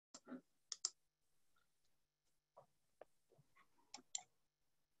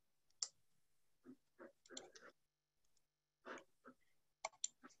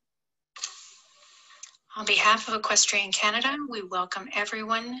On behalf of Equestrian Canada, we welcome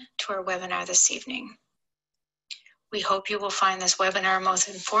everyone to our webinar this evening. We hope you will find this webinar most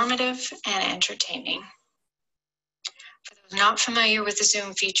informative and entertaining. For those not familiar with the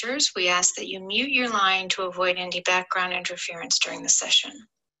Zoom features, we ask that you mute your line to avoid any background interference during the session.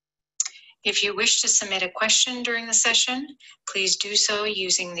 If you wish to submit a question during the session, please do so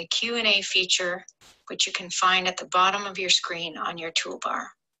using the Q&A feature, which you can find at the bottom of your screen on your toolbar.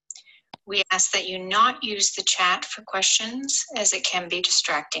 We ask that you not use the chat for questions, as it can be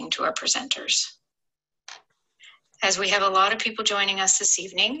distracting to our presenters. As we have a lot of people joining us this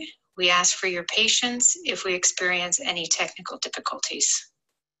evening, we ask for your patience if we experience any technical difficulties.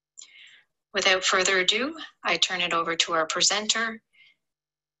 Without further ado, I turn it over to our presenter,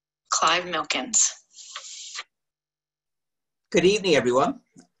 Clive Milkins. Good evening, everyone,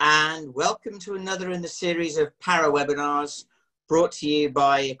 and welcome to another in the series of para-webinars brought to you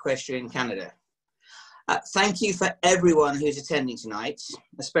by Equestrian Canada. Thank you for everyone who's attending tonight,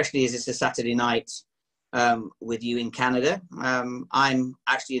 especially as it's a Saturday night with you in Canada. I'm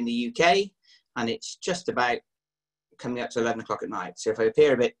actually in the UK, and it's just about coming up to 11 o'clock at night. So if I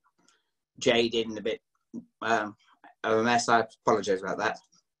appear a bit jaded and a bit of a mess, I apologize about that.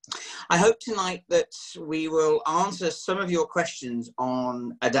 I hope tonight that we will answer some of your questions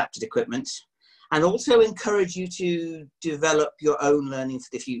on adapted equipment and also encourage you to develop your own learning for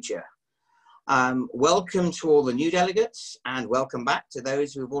the future. Welcome to all the new delegates, and welcome back to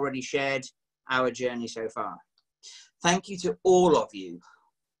those who have already shared our journey so far. Thank you to all of you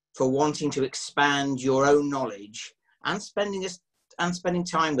for wanting to expand your own knowledge and spending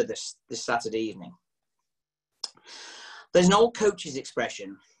time with us this Saturday evening. There's an old coach's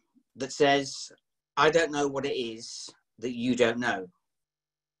expression that says, I don't know what it is that you don't know,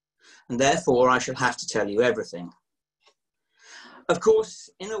 and therefore I shall have to tell you everything. Of course,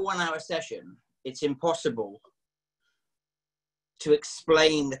 in a 1-hour session, it's impossible to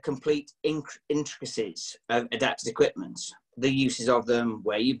explain the complete intricacies of adapted equipment, the uses of them,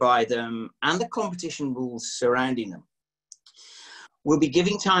 where you buy them, and the competition rules surrounding them. We'll be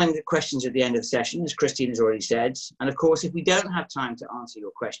giving time to questions at the end of the session, as Christine has already said. And of course, if we don't have time to answer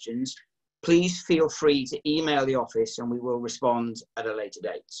your questions, please feel free to email the office and we will respond at a later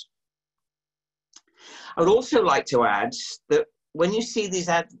date. I would also like to add that when you see these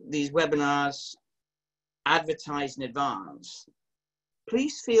webinars advertised in advance,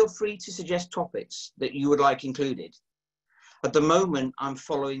 please feel free to suggest topics that you would like included. At the moment, I'm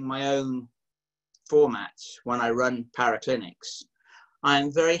following my own format when I run para-clinics.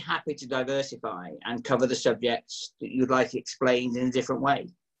 I'm very happy to diversify and cover the subjects that you'd like explained in a different way.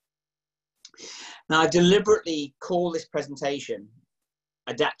 Now, I deliberately call this presentation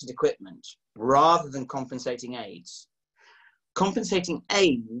Adapted Equipment rather than Compensating Aids. Compensating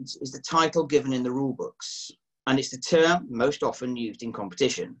aids is the title given in the rule books, and it's the term most often used in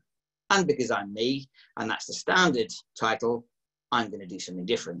competition. And because I'm me, and that's the standard title, I'm going to do something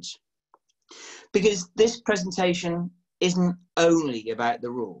different. Because this presentation isn't only about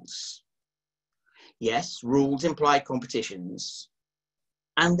the rules. Yes, rules imply competitions,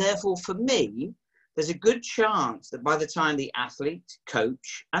 and therefore for me, there's a good chance that by the time the athlete,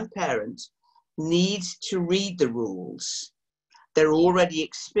 coach, and parent needs to read the rules, they're already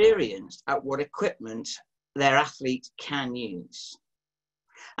experienced at what equipment their athlete can use.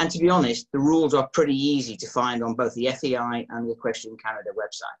 And to be honest, the rules are pretty easy to find on both the FEI and the Equestrian Canada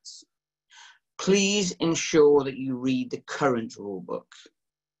websites. Please ensure that you read the current rule book.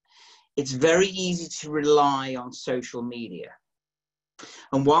 It's very easy to rely on social media.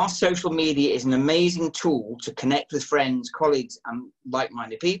 And while social media is an amazing tool to connect with friends, colleagues, and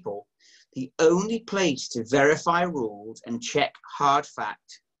like-minded people, the only place to verify rules and check hard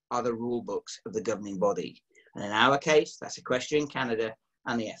fact are the rule books of the governing body. And in our case, that's Equestrian Canada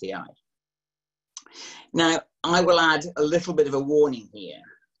and the FEI. Now, I will add a little bit of a warning here.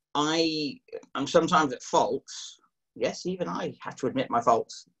 I am sometimes at fault. Yes, even I have to admit my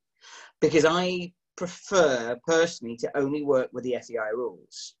faults, because I prefer personally to only work with the FEI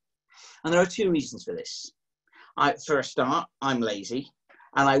rules. And there are two reasons for this. For a start, I'm lazy,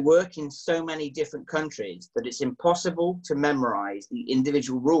 and I work in so many different countries that it's impossible to memorize the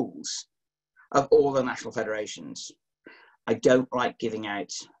individual rules of all the national federations. I don't like giving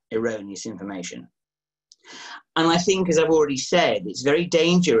out erroneous information. And I think, as I've already said, it's very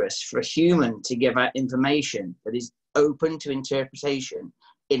dangerous for a human to give out information that is open to interpretation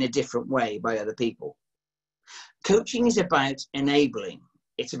in a different way by other people. Coaching is about enabling.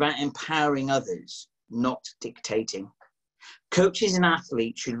 It's about empowering others, not dictating. Coaches and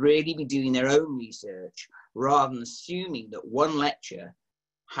athletes should really be doing their own research rather than assuming that one lecture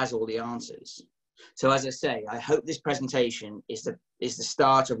has all the answers. So as I say, I hope this presentation is the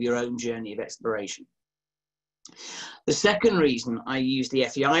start of your own journey of exploration. The second reason I use the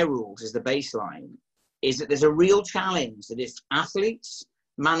FEI rules as the baseline is that there's a real challenge that if athletes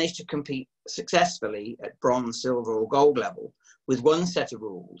manage to compete successfully at bronze, silver or gold level with one set of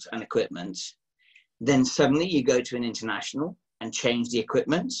rules and equipment, then suddenly you go to an international and change the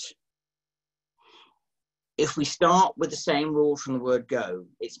equipment. If we start with the same rules from the word go,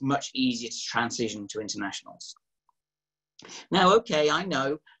 it's much easier to transition to internationals. Now, okay, I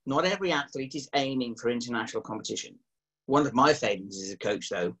know not every athlete is aiming for international competition. One of my failings as a coach,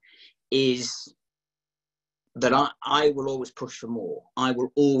 though, is that I will always push for more. I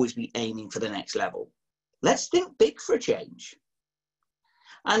will always be aiming for the next level. Let's think big for a change.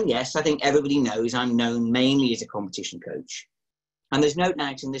 And yes, I think everybody knows I'm known mainly as a competition coach. And there's no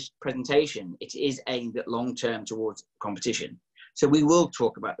doubt in this presentation, it is aimed at long-term towards competition. So we will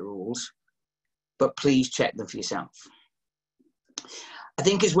talk about the rules, but please check them for yourself. I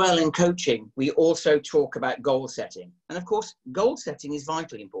think as well in coaching, we also talk about goal setting. And of course, goal setting is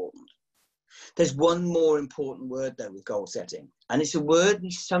vitally important. There's one more important word though with goal setting, and it's a word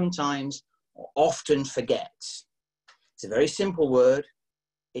we sometimes or often forget. It's a very simple word.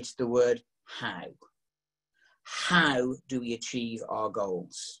 It's the word how. How do we achieve our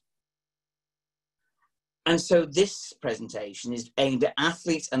goals? And so this presentation is aimed at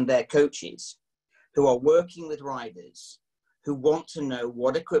athletes and their coaches who are working with riders who want to know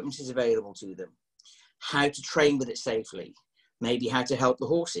what equipment is available to them, how to train with it safely, maybe how to help the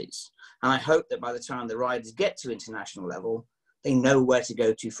horses. And I hope that by the time the riders get to international level, they know where to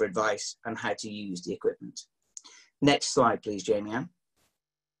go to for advice and how to use the equipment. Next slide, please, Jamie Ann.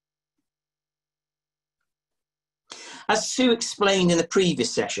 As Sue explained in the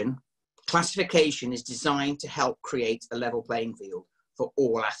previous session, classification is designed to help create a level playing field for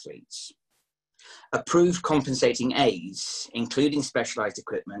all athletes. Approved compensating aids, including specialized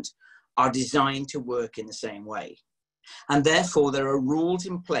equipment, are designed to work in the same way. And therefore, there are rules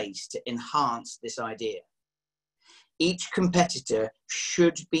in place to enhance this idea. Each competitor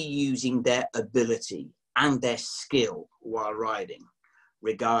should be using their ability and their skill while riding,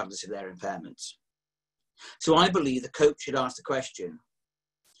 regardless of their impairments. So I believe the coach should ask the question,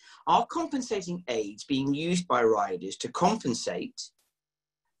 are compensating aids being used by riders to compensate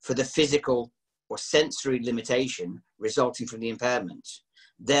for the physical or sensory limitation resulting from the impairment,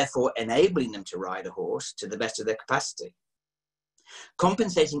 therefore enabling them to ride a horse to the best of their capacity?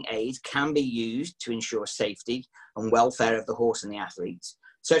 Compensating aids can be used to ensure safety and welfare of the horse and the athlete,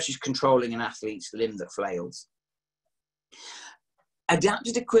 such as controlling an athlete's limb that flails.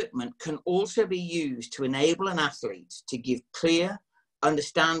 Adapted equipment can also be used to enable an athlete to give clear,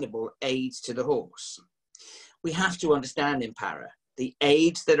 understandable aids to the horse. We have to understand in para the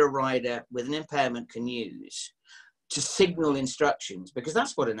aids that a rider with an impairment can use to signal instructions, because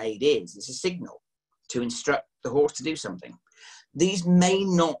that's what an aid is. It's a signal to instruct the horse to do something. These may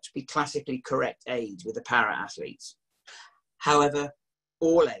not be classically correct aids with a para athlete. However,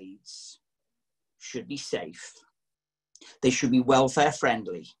 all aids should be safe. They should be welfare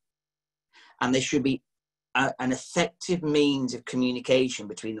friendly, and they should be an effective means of communication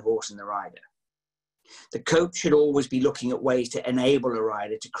between the horse and the rider. The coach should always be looking at ways to enable a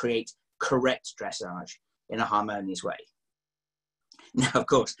rider to create correct dressage in a harmonious way. Now, of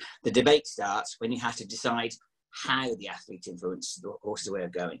course, the debate starts when you have to decide how the athlete influences the horse's way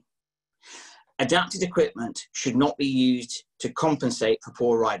of going. Adapted equipment should not be used to compensate for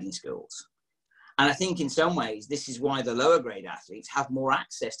poor riding skills. And I think in some ways, this is why the lower grade athletes have more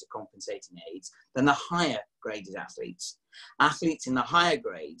access to compensating aids than the higher graded athletes. Athletes in the higher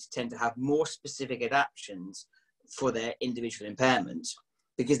grades tend to have more specific adaptations for their individual impairment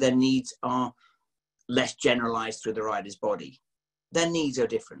because their needs are less generalized through the rider's body. Their needs are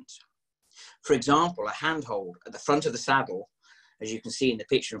different. For example, a handhold at the front of the saddle, as you can see in the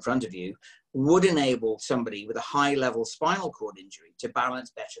picture in front of you, would enable somebody with a high level spinal cord injury to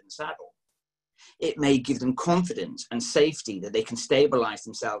balance better in the saddle. It may give them confidence and safety that they can stabilize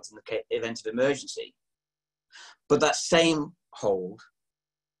themselves in the event of emergency. But that same hold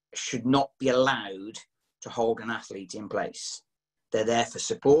should not be allowed to hold an athlete in place. They're there for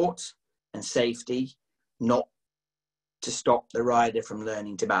support and safety, not to stop the rider from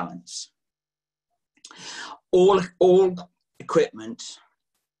learning to balance. All equipment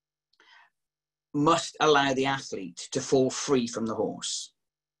must allow the athlete to fall free from the horse.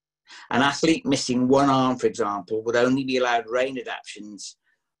 An athlete missing one arm, for example, would only be allowed rein adaptations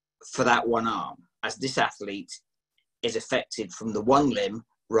for that one arm, as this athlete is affected from the one limb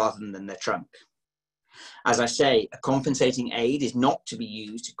rather than the trunk. As I say, a compensating aid is not to be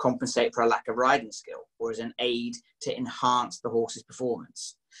used to compensate for a lack of riding skill or as an aid to enhance the horse's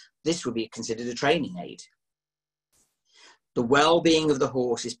performance. This would be considered a training aid. The well-being of the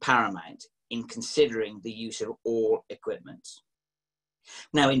horse is paramount in considering the use of all equipment.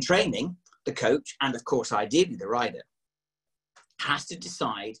 Now, in training, the coach, and of course ideally the rider, has to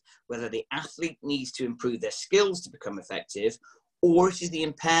decide whether the athlete needs to improve their skills to become effective, or it is the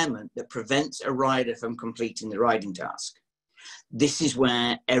impairment that prevents a rider from completing the riding task. This is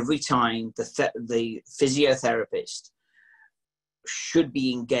where every time the physiotherapist should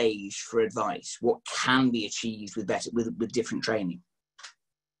be engaged for advice, what can be achieved with different training.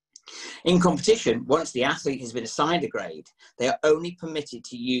 In competition, once the athlete has been assigned a grade, they are only permitted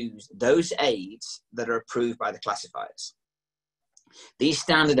to use those aids that are approved by the classifiers. These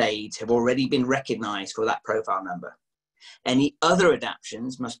standard aids have already been recognised for that profile number. Any other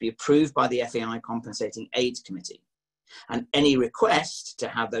adaptations must be approved by the FAI Compensating Aids Committee, and any request to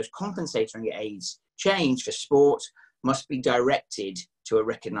have those compensatory aids changed for sport must be directed to a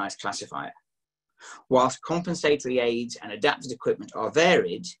recognised classifier. Whilst compensatory aids and adapted equipment are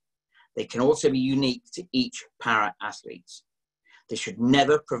varied, they can also be unique to each para-athlete. They should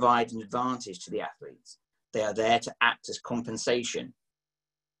never provide an advantage to the athletes. They are there to act as compensation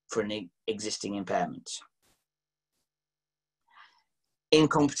for an existing impairment. In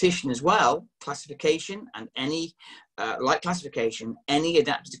competition as well, classification and any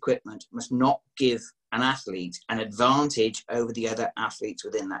adapted equipment must not give an athlete an advantage over the other athletes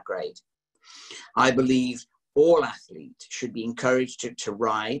within that grade. I believe all athletes should be encouraged to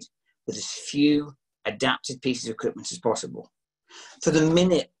ride with as few adapted pieces of equipment as possible. For the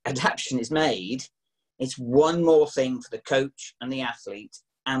minute adaptation is made, it's one more thing for the coach and the athlete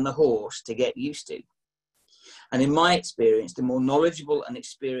and the horse to get used to. And in my experience, the more knowledgeable and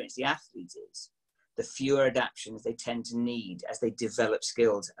experienced the athlete is, the fewer adaptations they tend to need as they develop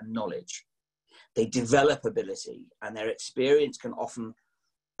skills and knowledge. They develop ability, and their experience can often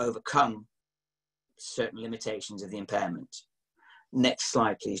overcome certain limitations of the impairment. Next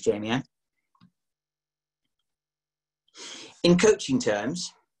slide, please, Jamie Ann. In coaching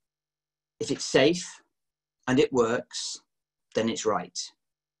terms, if it's safe and it works, then it's right.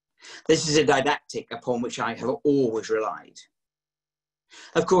 This is a didactic upon which I have always relied.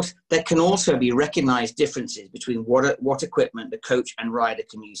 Of course, there can also be recognised differences between what equipment the coach and rider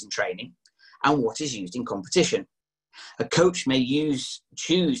can use in training and what is used in competition. A coach may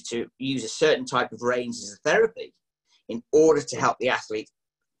choose to use a certain type of reins as a therapy in order to help the athlete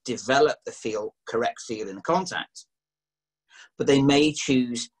develop the correct feel in the contact. But they may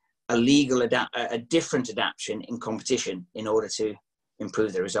choose a different adaptation in competition in order to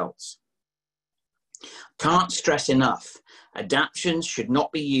improve the results. Can't stress enough, adaptations should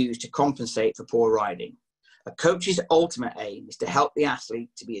not be used to compensate for poor riding. A coach's ultimate aim is to help the athlete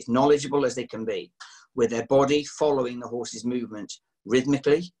to be as knowledgeable as they can be, with their body following the horse's movement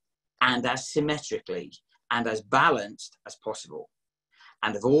rhythmically and as symmetrically and as balanced as possible,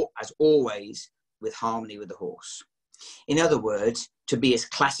 and as always with harmony with the horse. In other words, to be as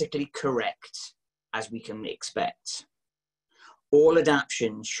classically correct as we can expect. All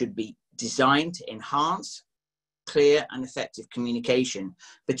adaptations should be designed to enhance clear and effective communication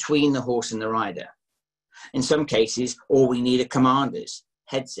between the horse and the rider. In some cases, all we need are commanders,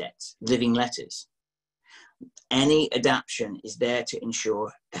 headsets, living letters. Any adaptation is there to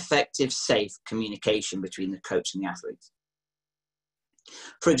ensure effective, safe communication between the coach and the athlete.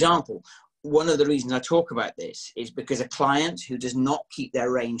 For example, one of the reasons I talk about this is because a client who does not keep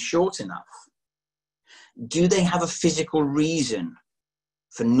their rein short enough, do they have a physical reason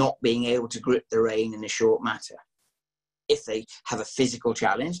for not being able to grip the rein in a short matter? If they have a physical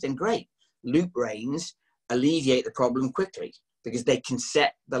challenge, then great. Loop reins alleviate the problem quickly because they can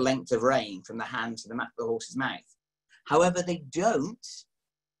set the length of rein from the hand to the horse's mouth. However, they don't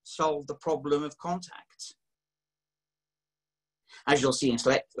solve the problem of contact. As you'll see in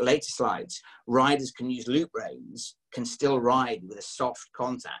later slides, riders can use loop reins, can still ride with a soft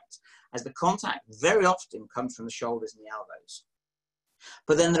contact, as the contact very often comes from the shoulders and the elbows.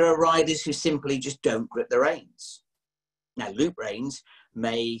 But then there are riders who simply just don't grip the reins. Now, loop reins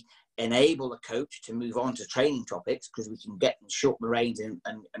may enable the coach to move on to training topics because we can get and shorten the reins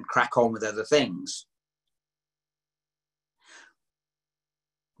and crack on with other things.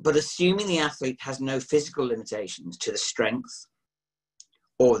 But assuming the athlete has no physical limitations to the strength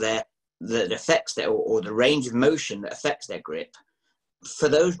or that affects their, or the range of motion that affects their grip, for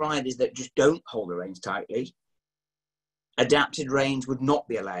those riders that just don't hold the reins tightly, adapted reins would not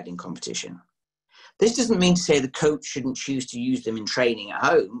be allowed in competition. This doesn't mean to say the coach shouldn't choose to use them in training at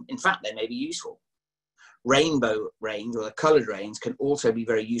home. In fact, they may be useful. rainbow reins or the coloured reins can also be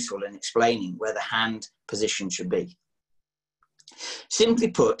very useful in explaining where the hand position should be. Simply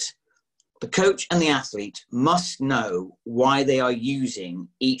put, the coach and the athlete must know why they are using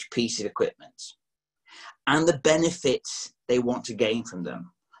each piece of equipment and the benefits they want to gain from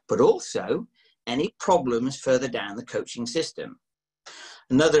them, but also any problems further down the coaching system.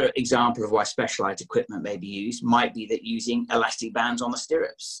 Another example of why specialized equipment may be used might be that using elastic bands on the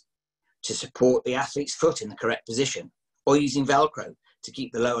stirrups to support the athlete's foot in the correct position, or using Velcro to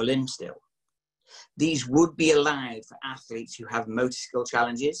keep the lower limb still. These would be allowed for athletes who have motor skill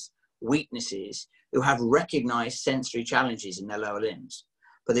challenges, weaknesses, who have recognized sensory challenges in their lower limbs,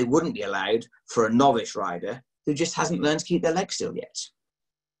 but they wouldn't be allowed for a novice rider who just hasn't learned to keep their legs still yet.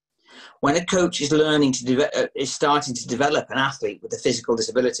 When a coach is is starting to develop an athlete with a physical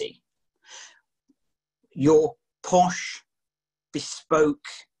disability, your posh, bespoke,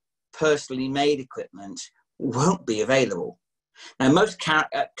 personally made equipment won't be available. Now, most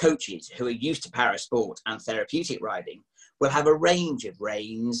coaches who are used to para-sport and therapeutic riding will have a range of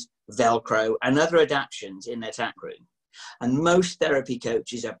reins, Velcro, and other adaptations in their tack room. And most therapy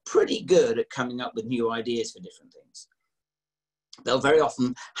coaches are pretty good at coming up with new ideas for different things. They'll very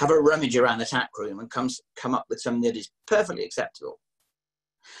often have a rummage around the tack room and come up with something that is perfectly acceptable.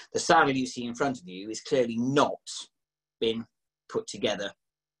 The saddle you see in front of you is clearly not been put together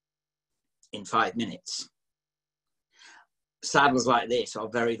in 5 minutes. Saddles like this are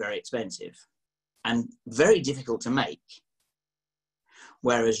very, very expensive and very difficult to make.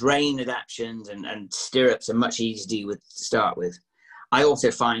 Whereas rein adaptations and stirrups are much easier to start with. I also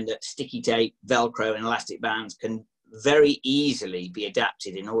find that sticky tape, Velcro, and elastic bands can very easily be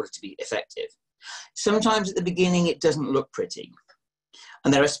adapted in order to be effective. Sometimes at the beginning it doesn't look pretty,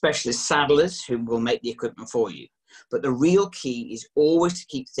 and there are specialist saddlers who will make the equipment for you. But the real key is always to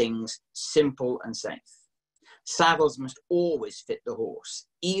keep things simple and safe. Saddles must always fit the horse,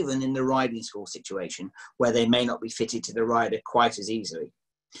 even in the riding school situation where they may not be fitted to the rider quite as easily.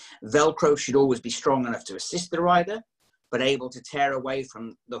 Velcro should always be strong enough to assist the rider, but able to tear away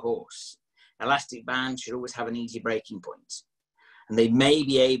from the horse. Elastic bands should always have an easy breaking point, and they may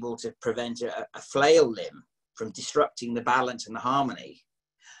be able to prevent a flail limb from disrupting the balance and the harmony.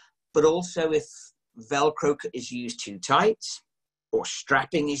 But also, if Velcro is used too tight or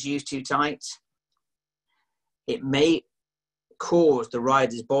strapping is used too tight, it may cause the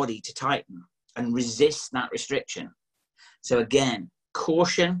rider's body to tighten and resist that restriction. So again,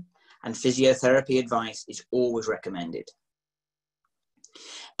 caution and physiotherapy advice is always recommended.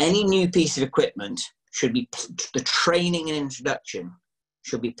 Any new piece of equipment should be, the training and introduction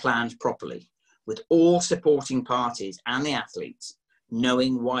should be planned properly, with all supporting parties and the athletes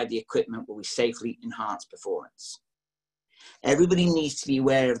knowing why the equipment will safely enhance performance. Everybody needs to be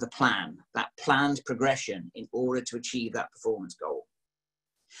aware of the plan, that planned progression in order to achieve that performance goal.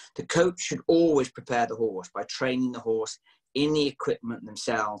 The coach should always prepare the horse by training the horse in the equipment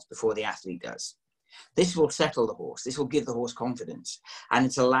themselves before the athlete does. This will settle the horse, this will give the horse confidence, and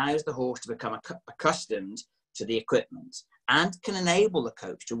it allows the horse to become accustomed to the equipment and can enable the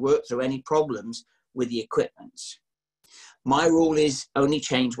coach to work through any problems with the equipment. My rule is only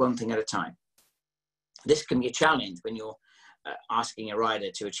change one thing at a time. This can be a challenge when you're asking a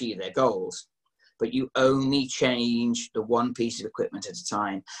rider to achieve their goals, but you only change the one piece of equipment at a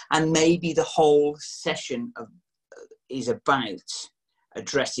time, and maybe the whole session is about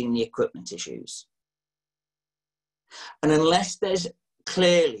addressing the equipment issues. And unless there's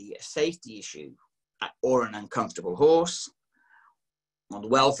clearly a safety issue or an uncomfortable horse, or the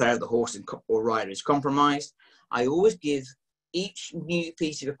welfare of the horse or rider is compromised, I always give each new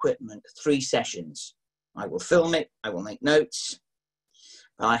piece of equipment 3 sessions. I will film it, I will make notes,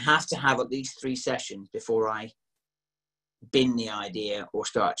 but I have to have at least 3 sessions before I bin the idea or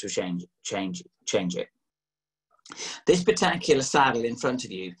start to change it. This particular saddle in front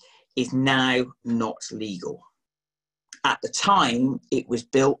of you is now not legal. At the time, it was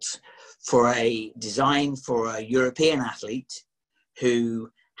built for a design for a European athlete who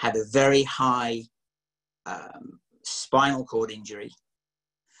had a very high spinal cord injury.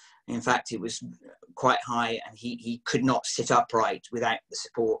 In fact, it was quite high, and he could not sit upright without the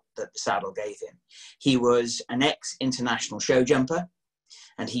support that the saddle gave him. He was an ex-international show jumper,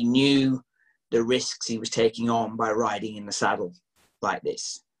 and he knew the risks he was taking on by riding in the saddle like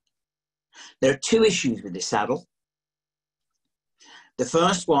this. There are 2 issues with this saddle. The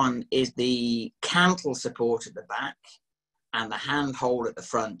first one is the cantle support at the back and the handhold at the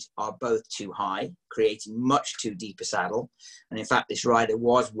front are both too high, creating much too deep a saddle. And in fact, this rider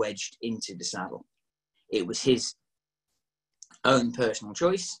was wedged into the saddle. It was his own personal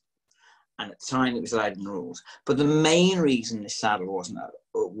choice, And at the time it was allowed in the rules. But the main reason this saddle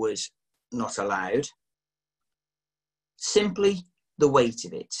was not allowed, simply the weight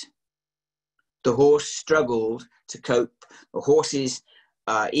of it. The horse struggled to cope. The horses,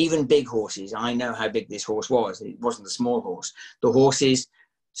 even big horses, I know how big this horse was. It wasn't a small horse. The horses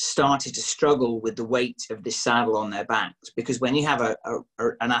started to struggle with the weight of this saddle on their backs, because when you have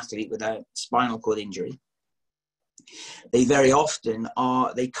an athlete with a spinal cord injury, they very often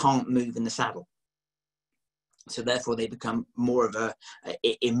they can't move in the saddle. So therefore they become more of a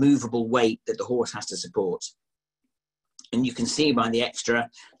immovable weight that the horse has to support. And you can see by the extra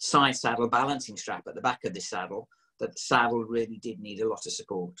side saddle balancing strap at the back of this saddle that the saddle really did need a lot of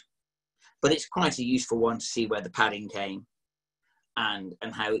support. But it's quite a useful one to see where the padding came and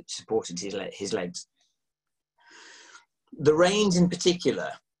how it supported his legs. The reins in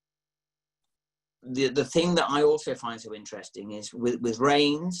particular, the thing that I also find so interesting is with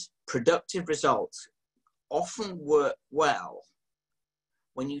reins, productive results often work well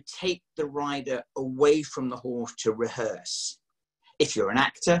when you take the rider away from the horse to rehearse. If you're an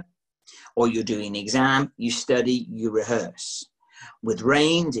actor or you're doing an exam, you study, you rehearse. With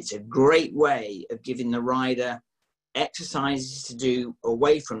reins, it's a great way of giving the rider exercises to do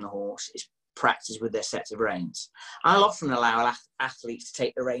away from the horse, is practice with their sets of reins. I'll often allow athletes to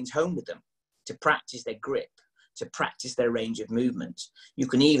take the reins home with them to practice their grip, to practice their range of movement. You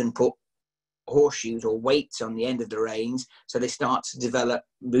can even put horseshoes or weights on the end of the reins so they start to develop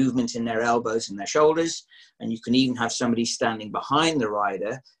movement in their elbows and their shoulders. And you can even have somebody standing behind the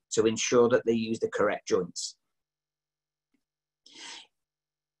rider to ensure that they use the correct joints.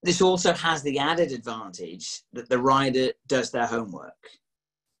 This also has the added advantage that the rider does their homework.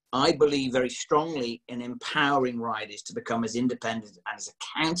 I believe very strongly in empowering riders to become as independent and as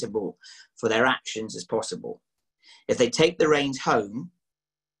accountable for their actions as possible. If they take the reins home,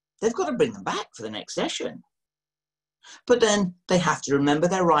 they've got to bring them back for the next session. But then they have to remember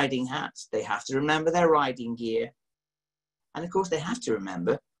their riding hats, they have to remember their riding gear, and of course they have to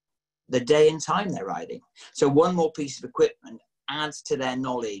remember the day and time they're riding. So one more piece of equipment adds to their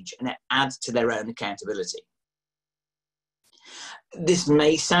knowledge and it adds to their own accountability. This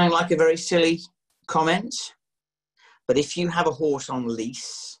may sound like a very silly comment, but if you have a horse on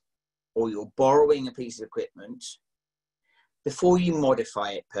lease or you're borrowing a piece of equipment, before you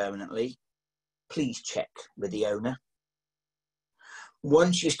modify it permanently, please check with the owner.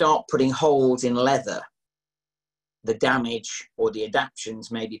 Once you start putting holes in leather, the damage or the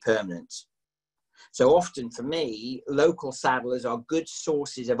adaptations may be permanent. So often for me, local saddlers are good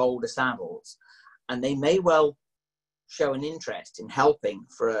sources of older saddles, and they may well show an interest in helping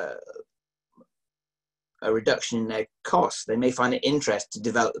for a reduction in their costs. They may find it interest to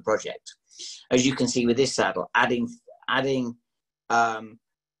develop the project. As you can see with this saddle, adding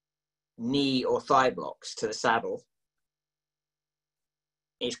knee or thigh blocks to the saddle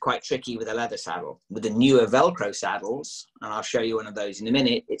is quite tricky with a leather saddle. With the newer Velcro saddles, and I'll show you one of those in a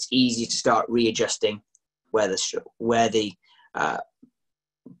minute, it's easy to start readjusting where the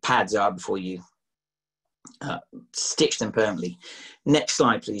pads are before you stitch them permanently. Next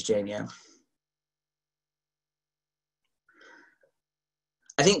slide, please, Jamie.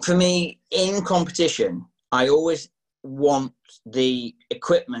 I think for me, in competition, I always want the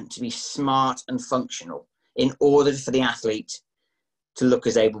equipment to be smart and functional in order for the athlete to look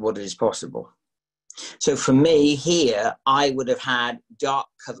as able-bodied as possible. So for me here, I would have had dark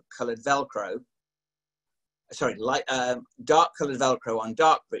coloured Velcro, dark coloured Velcro on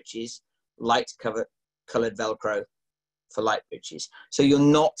dark breeches, light coloured Velcro for light breeches. So you're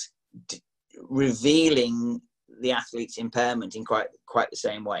not revealing the athlete's impairment in quite the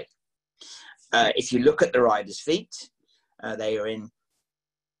same way. If you look at the rider's feet, they are in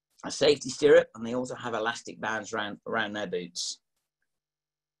a safety stirrup, and they also have elastic bands around their boots.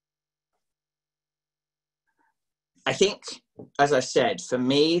 I think, as I said, for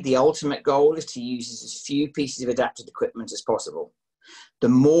me, the ultimate goal is to use as few pieces of adapted equipment as possible. The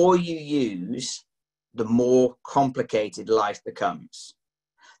more you use, the more complicated life becomes.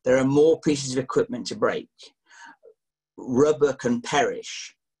 There are more pieces of equipment to break. Rubber can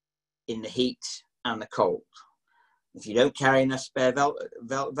perish in the heat and the cold. If you don't carry enough spare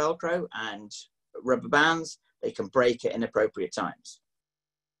Velcro and rubber bands, they can break at inappropriate times.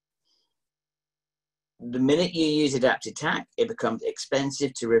 The minute you use adapted tack, it becomes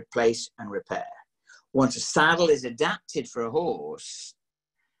expensive to replace and repair. Once a saddle is adapted for a horse,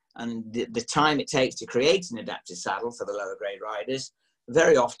 and the time it takes to create an adapted saddle for the lower grade riders,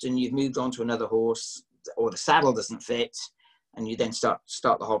 very often you've moved on to another horse, or the saddle doesn't fit, and you then start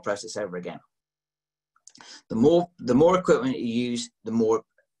the whole process over again. The more equipment you use, the more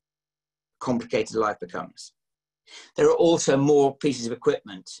complicated life becomes. There are also more pieces of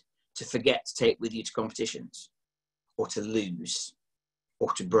equipment to forget to take with you to competitions, or to lose,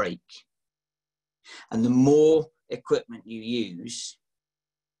 or to break. And the more equipment you use,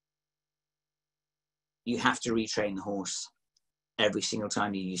 you have to retrain the horse every single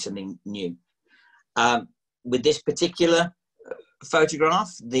time you use something new. With this particular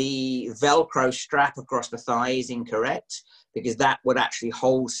photograph, the Velcro strap across the thigh is incorrect, because that would actually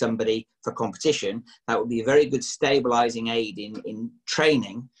hold somebody for competition. That would be a very good stabilizing aid in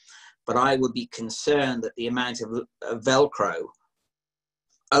training, but I would be concerned that the amount of Velcro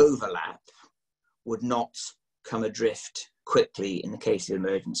overlap would not come adrift quickly in the case of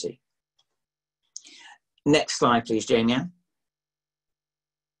emergency. Next slide, please, Jamie.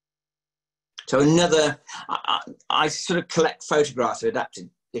 So another, I sort of collect photographs of adapted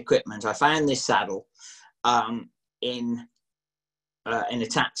equipment. I found this saddle in a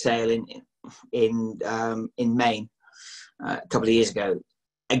tack sale in Maine a couple of years ago.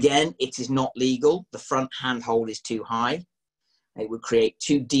 Again, it is not legal. The front handhold is too high. It would create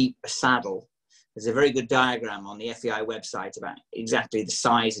too deep a saddle. There's a very good diagram on the FEI website about exactly the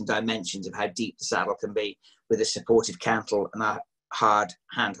size and dimensions of how deep the saddle can be with a supported cantle and a hard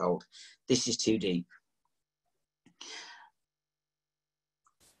handhold. This is too deep.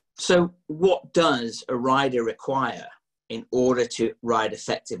 So what does a rider require in order to ride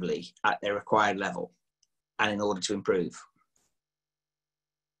effectively at their required level and in order to improve?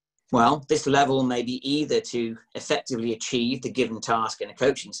 Well, this level may be either to effectively achieve the given task in a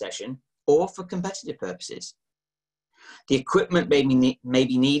coaching session or for competitive purposes. The equipment may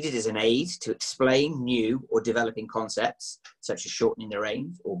be needed as an aid to explain new or developing concepts, such as shortening the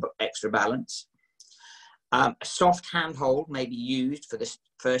reins or extra balance. A soft handhold may be used for the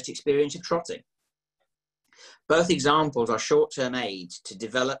first experience of trotting. Both examples are short-term aids to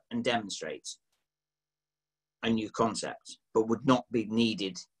develop and demonstrate a new concept, but would not be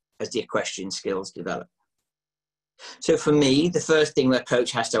needed as the equestrian skills develop. So for me, the first thing that a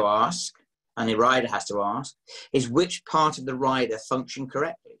coach has to ask, and the rider has to ask, is which part of the rider function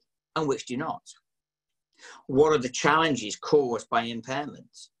correctly and which do not? What are the challenges caused by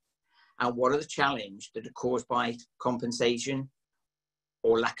impairments? And what are the challenges that are caused by compensation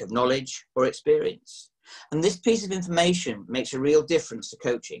or lack of knowledge or experience? And this piece of information makes a real difference to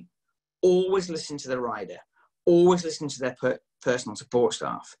coaching. Always listen to the rider. Always listen to their personal support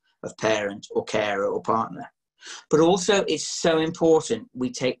staff of parent or carer or partner. But also it's so important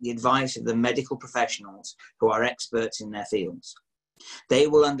we take the advice of the medical professionals who are experts in their fields. They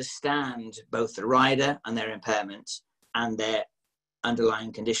will understand both the rider and their impairments and their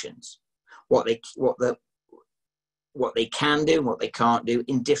underlying conditions, what they can do and what they can't do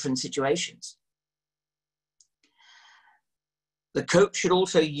in different situations. The coach should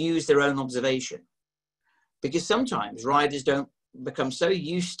also use their own observation, because sometimes riders don't become so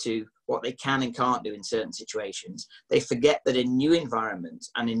used to what they can and can't do in certain situations, they forget that in new environments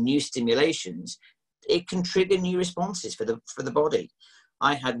and in new stimulations, it can trigger new responses for the body.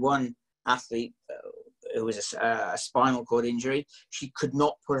 I had one athlete who was a spinal cord injury. She could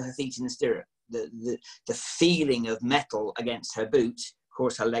not put her feet in the stirrup. The feeling of metal against her boot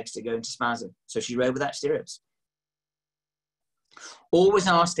caused her legs to go into spasm. So she rode without stirrups. Always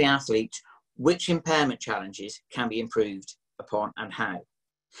ask the athlete which impairment challenges can be improved upon and how.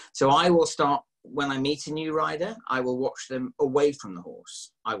 So I will start, when I meet a new rider, I will watch them away from the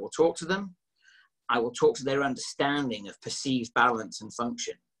horse. I will talk to them. I will talk to their understanding of perceived balance and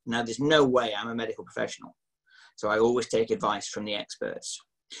function. Now, there's no way I'm a medical professional, so I always take advice from the experts.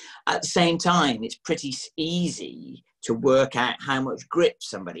 At the same time, it's pretty easy to work out how much grip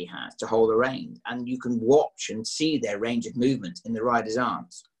somebody has to hold a rein, and you can watch and see their range of movement in the rider's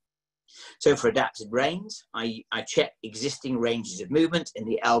arms. So for adapted reins, I check existing ranges of movement in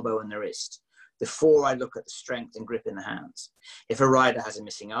the elbow and the wrist before I look at the strength and grip in the hands. If a rider has a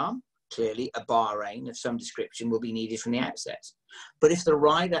missing arm, clearly a bar rein of some description will be needed from the outset. But if the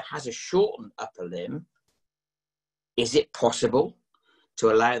rider has a shortened upper limb, is it possible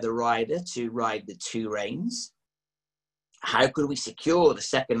to allow the rider to ride with two reins? How could we secure the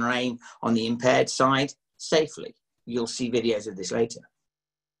second rein on the impaired side safely? You'll see videos of this later.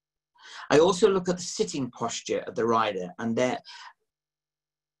 I also look at the sitting posture of the rider and their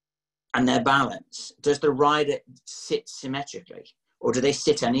balance. Does the rider sit symmetrically, or do they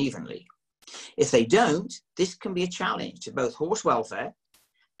sit unevenly? If they don't, this can be a challenge to both horse welfare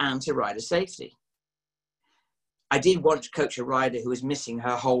and to rider safety. I did once coach a rider who was missing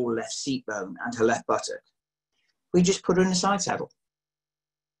her whole left seat bone and her left buttock. We just put her in a side saddle.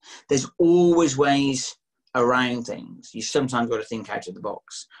 There's always ways around things. You sometimes got to think out of the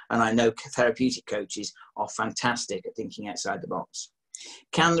box. And I know therapeutic coaches are fantastic at thinking outside the box.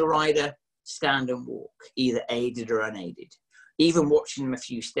 Can the rider stand and walk, either aided or unaided? Even watching them a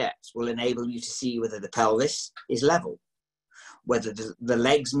few steps will enable you to see whether the pelvis is level, whether the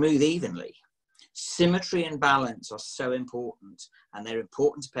legs move evenly. Symmetry and balance are so important, and they're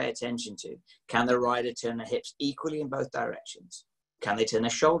important to pay attention to. Can the rider turn their hips equally in both directions? Can they turn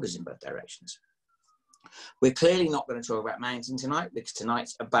their shoulders in both directions? We're clearly not going to talk about mounting tonight, because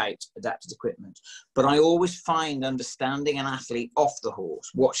tonight's about adapted equipment. But I always find understanding an athlete off the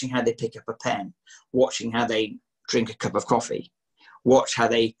horse, watching how they pick up a pen, watching how they drink a cup of coffee, watch how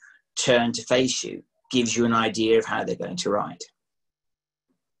they turn to face you, gives you an idea of how they're going to ride.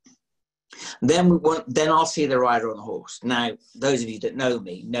 Then I'll see the rider on the horse. Now, those of you that know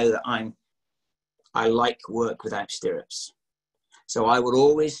me know that I like work without stirrups. So I would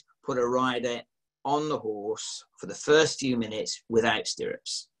always put a rider on the horse for the first few minutes without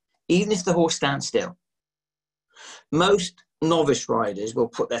stirrups, even if the horse stands still. Most novice riders will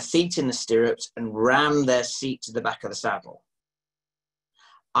put their feet in the stirrups and ram their seat to the back of the saddle.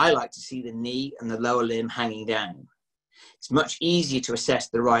 I like to see the knee and the lower limb hanging down. It's much easier to assess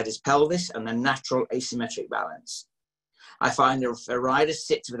the rider's pelvis and the natural asymmetric balance. I find that if a rider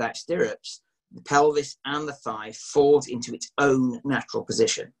sits without stirrups, the pelvis and the thigh falls into its own natural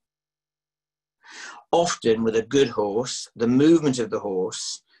position. Often with a good horse, the movement of the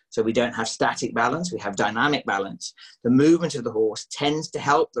horse, so we don't have static balance, we have dynamic balance. The movement of the horse tends to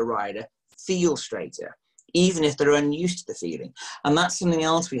help the rider feel straighter, even if they're unused to the feeling. And that's something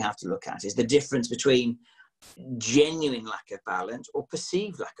else we have to look at, is the difference between genuine lack of balance or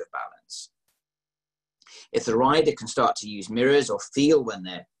perceived lack of balance. If the rider can start to use mirrors or feel when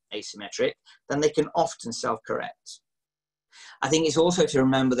they're asymmetric, then they can often self-correct. I think it's also to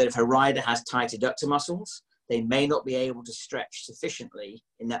remember that if a rider has tight adductor muscles, they may not be able to stretch sufficiently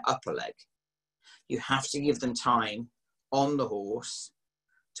in their upper leg. You have to give them time on the horse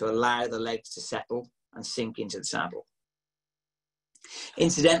to allow the legs to settle and sink into the saddle.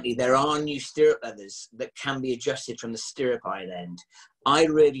 Incidentally, there are new stirrup leathers that can be adjusted from the stirrup end. I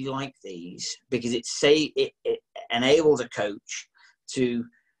really like these because it enables a coach to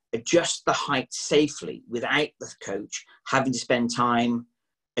adjust the height safely without the coach having to spend time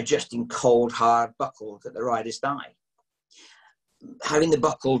adjusting cold, hard buckles at the rider's thigh. Having the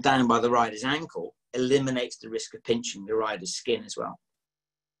buckle down by the rider's ankle eliminates the risk of pinching the rider's skin as well.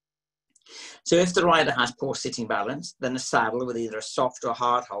 So if the rider has poor sitting balance, then a saddle with either a soft or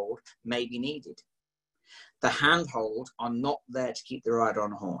hard hold may be needed. The handhold are not there to keep the rider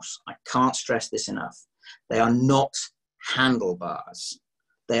on a horse. I can't stress this enough. They are not handlebars.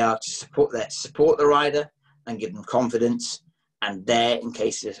 They are to support the rider and give them confidence, and there in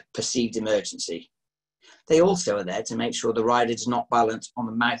case of a perceived emergency. They also are there to make sure the rider does not balance on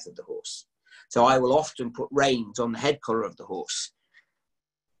the mouth of the horse. So I will often put reins on the head collar of the horse,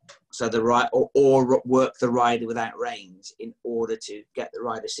 so the rider, or work the rider without reins in order to get the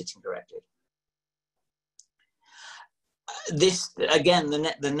rider sitting correctly. This, again,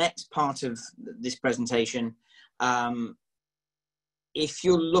 the next part of this presentation, if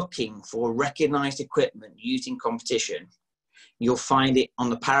you're looking for recognized equipment used in competition, you'll find it on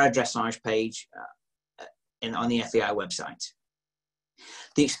the Para-Dressage page on the FEI website.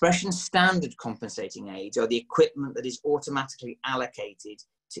 The expression standard compensating aids are the equipment that is automatically allocated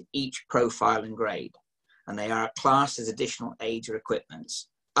to each profile and grade, and they are classed as additional aids or equipments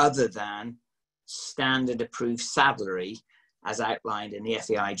other than standard approved saddlery as outlined in the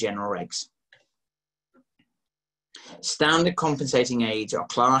FEI general regs. Standard compensating aids are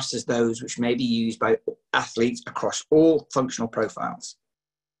classed as those which may be used by athletes across all functional profiles.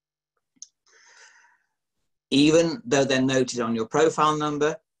 Even though they're noted on your profile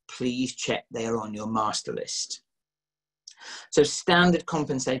number, please check they are on your master list. So standard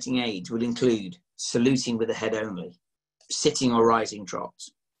compensating aids will include saluting with the head only, sitting or rising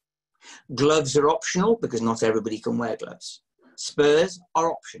trots. Gloves are optional because not everybody can wear gloves. Spurs are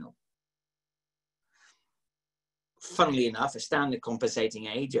optional. Funnily enough, a standard compensating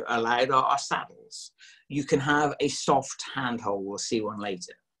aid allowed are saddles. You can have a soft handhold, we'll see one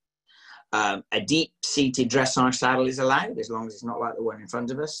later. A deep-seated dressage saddle is allowed as long as it's not like the one in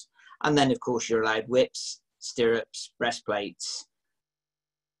front of us. And then, of course, you're allowed whips, stirrups, breastplates,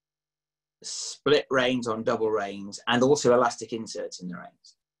 split reins on double reins, and also elastic inserts in the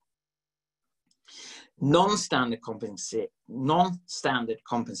reins. Non-standard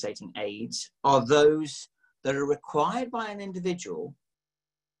compensating aids are those that are required by an individual,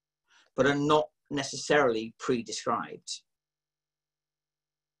 but are not necessarily pre-described.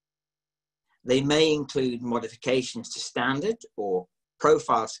 They may include modifications to standard or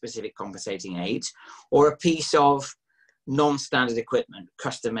profile-specific compensating aids, or a piece of non-standard equipment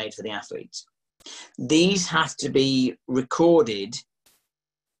custom-made for the athlete. These have to be recorded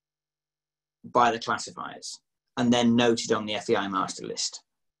by the classifiers and then noted on the FEI master list.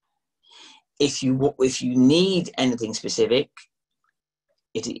 If you need anything specific,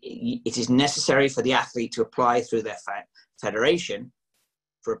 it is necessary for the athlete to apply through their federation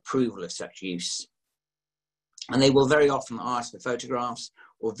for approval of such use. And they will very often ask for photographs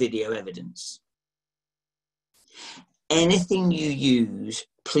or video evidence. Anything you use,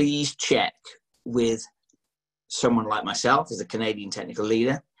 please check with someone like myself as a Canadian technical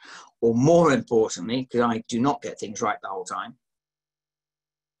leader, or more importantly, because I do not get things right the whole time,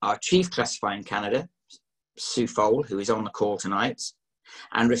 our chief classifier in Canada, Sue Fole, who is on the call tonight,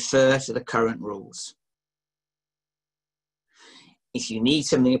 and refer to the current rules. If you need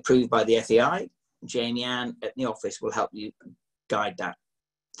something approved by the FEI, Jamie Ann at the office will help you guide that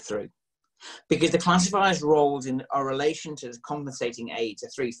through. Because the classifier's roles in our relation to the compensating aids are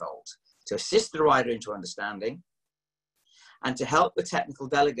threefold: to assist the rider into understanding, and to help the technical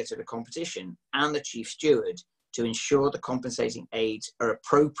delegate at a competition and the chief steward to ensure the compensating aids are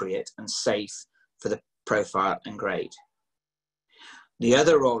appropriate and safe for the profile and grade. The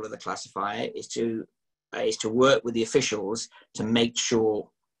other role of the classifier is to work with the officials to make sure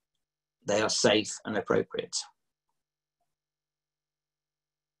they are safe and appropriate.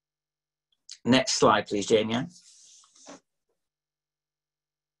 Next slide, please, Jamie Ann.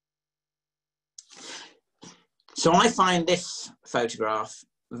 So I find this photograph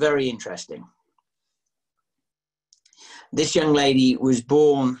very interesting. This young lady was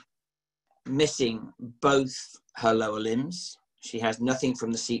born missing both her lower limbs. She has nothing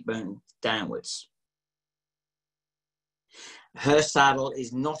from the seat bone downwards. Her saddle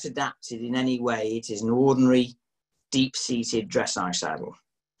is not adapted in any way. It is an ordinary deep-seated dressage saddle.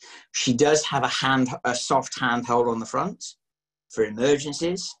 She does have a soft handhold on the front for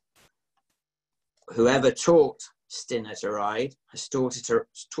emergencies. Whoever taught Stinner to ride has taught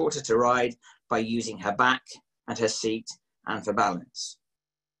her to ride by using her back and her seat and for balance.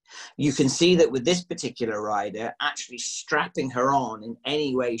 You can see that with this particular rider, actually strapping her on in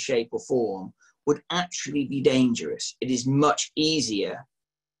any way, shape or form would actually be dangerous. It is much easier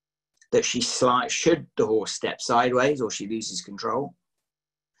that she slides, should the horse step sideways or she loses control,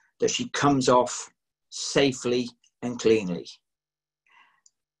 that she comes off safely and cleanly.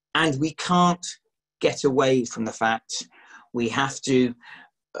 And we can't get away from the fact we have to,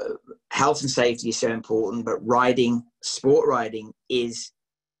 health and safety is so important, but riding, sport riding is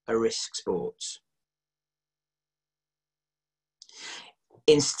a risk sport.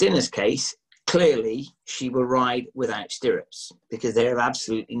 In Stinner's case, clearly she will ride without stirrups because they're of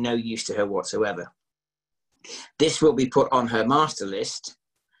absolutely no use to her whatsoever. This will be put on her master list.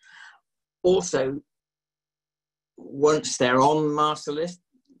 Also, once they're on master list,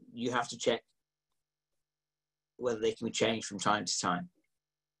 you have to check whether they can be changed from time to time.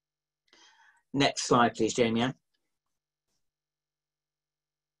 Next slide, please, Jamie Ann.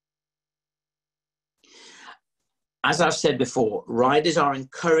 As I've said before, riders are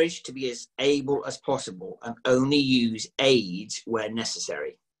encouraged to be as able as possible and only use aids where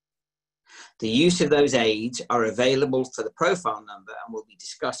necessary. The use of those aids are available for the profile number and will be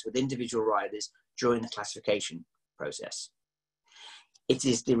discussed with individual riders during the classification process. It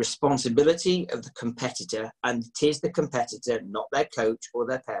is the responsibility of the competitor, and it is the competitor, not their coach or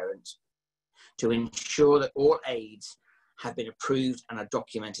their parent, to ensure that all aids have been approved and are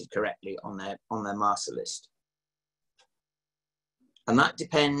documented correctly on their master list. And that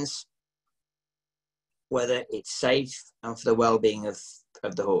depends whether it's safe and for the well-being of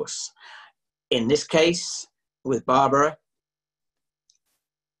the horse. In this case, with Barbara,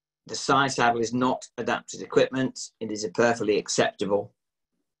 the side saddle is not adapted equipment. It is a perfectly acceptable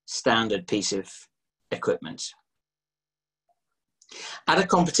standard piece of equipment. At a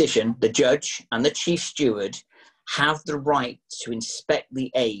competition, the judge and the chief steward have the right to inspect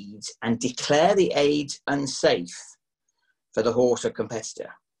the aids and declare the aids unsafe for the horse or competitor.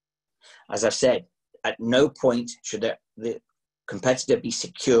 As I've said, at no point should the competitor be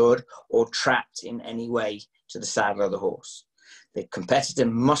secured or trapped in any way to the saddle of the horse. The competitor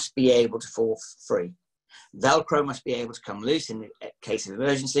must be able to fall free. Velcro must be able to come loose in the case of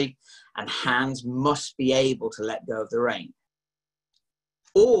emergency, and hands must be able to let go of the rein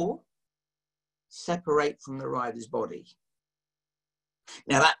or separate from the rider's body.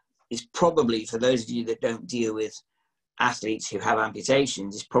 Now that is probably, for those of you that don't deal with athletes who have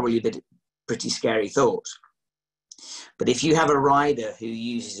amputations, is probably a pretty scary thought. But if you have a rider who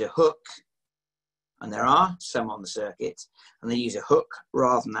uses a hook, and there are some on the circuit, and they use a hook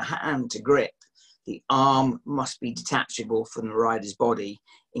rather than a hand to grip, the arm must be detachable from the rider's body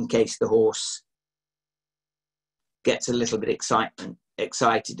in case the horse gets a little bit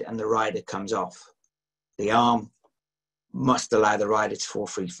excited and the rider comes off. The arm must allow the rider to fall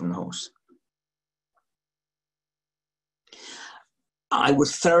free from the horse. I would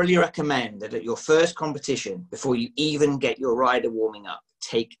thoroughly recommend that at your first competition, before you even get your rider warming up,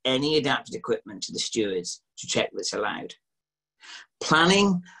 take any adapted equipment to the stewards to check that it's allowed.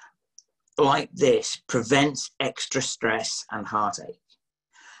 Planning like this prevents extra stress and heartache.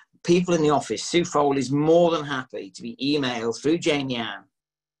 People in the office, Sue Fole is more than happy to be emailed through Jamie Ann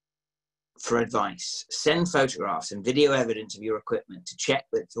for advice. Send photographs and video evidence of your equipment to check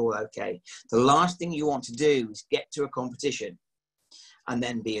that it's all okay. The last thing you want to do is get to a competition and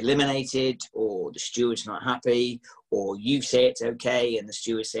then be eliminated, or the steward's not happy, or you say it's okay and the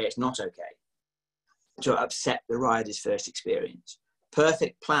stewards say it's not okay, to upset the rider's first experience.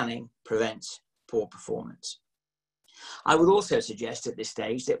 Perfect planning prevents poor performance. I would also suggest at this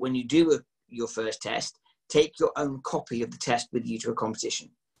stage that when you do your first test, take your own copy of the test with you to a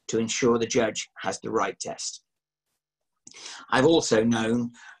competition to ensure the judge has the right test. I've also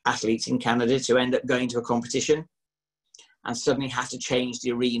known athletes in Canada to end up going to a competition and suddenly have to change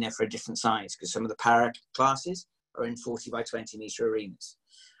the arena for a different size, because some of the para classes are in 40 by 20 metre arenas.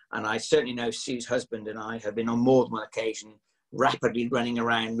 And I certainly know Sue's husband and I have been on more than one occasion rapidly running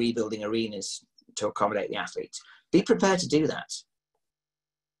around rebuilding arenas to accommodate the athletes. Be prepared to do that.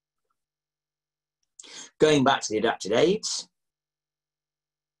 Going back to the adapted aids,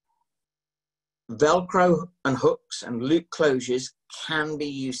 Velcro and hooks and loop closures can be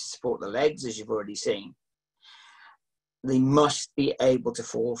used to support the legs, as you've already seen. They must be able to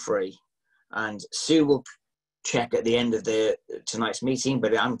fall free. And Sue will check at the end of tonight's meeting,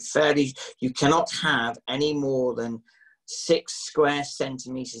 but you cannot have any more than 6 square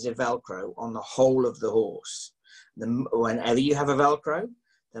centimeters of Velcro on the whole of the horse. Whenever you have a Velcro,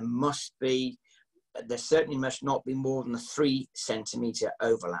 there certainly must not be more than a 3 centimeter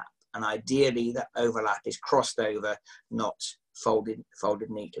overlap. And ideally that overlap is crossed over, not folded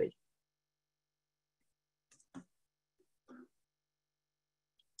neatly.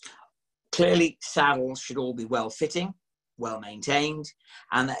 Clearly, saddles should all be well-fitting, well-maintained,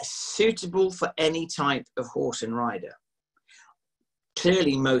 and they're suitable for any type of horse and rider.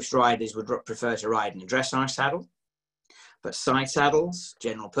 Clearly, most riders would prefer to ride in a dressage saddle, but side saddles,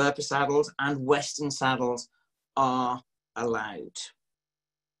 general purpose saddles, and Western saddles are allowed.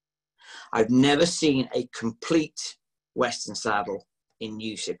 I've never seen a complete Western saddle in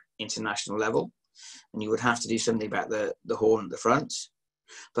use at international level, and you would have to do something about the horn at the front.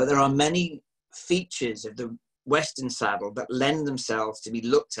 But there are many features of the Western saddle that lend themselves to be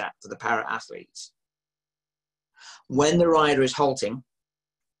looked at for the para-athletes. When the rider is halting,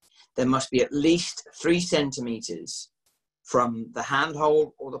 there must be at least 3 centimeters from the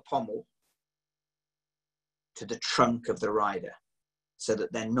handhold or the pommel to the trunk of the rider, so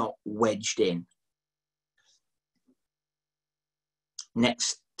that they're not wedged in.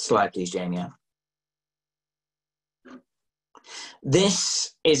 Next slide, please, Jamie.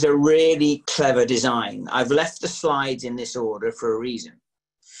 This is a really clever design. I've left the slides in this order for a reason.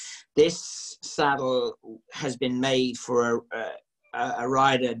 This saddle has been made for a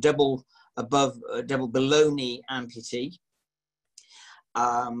rider double below knee amputee.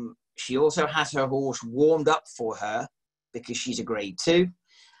 She also has her horse warmed up for her because she's a grade 2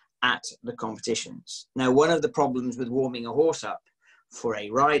 at the competitions. Now, one of the problems with warming a horse up for a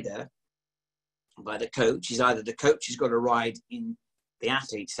rider by the coach is either the coach has got to ride in the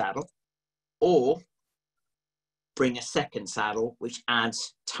athlete's saddle or bring a second saddle, which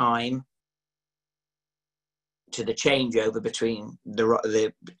adds time to the changeover between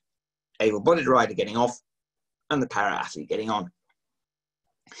the able-bodied rider getting off and the para-athlete getting on.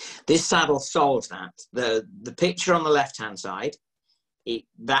 This saddle solves that. The picture on the left-hand side,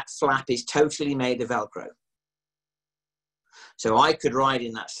 that flap is totally made of Velcro. So I could ride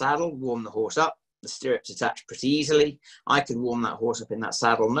in that saddle, warm the horse up, the stirrups attach pretty easily. I could warm that horse up in that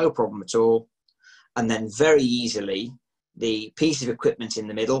saddle, no problem at all. And then very easily, the piece of equipment in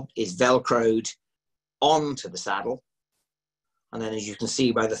the middle is Velcroed onto the saddle. And then as you can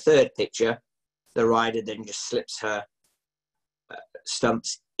see by the third picture, the rider then just slips her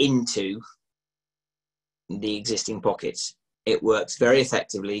stumps into the existing pockets. It works very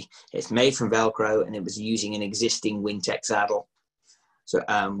effectively. It's made from Velcro, and it was using an existing Wintec saddle, so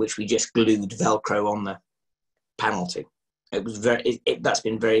which we just glued Velcro on the panel to. It was that's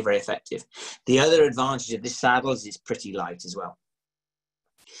been very, very effective. The other advantage of this saddle is it's pretty light as well.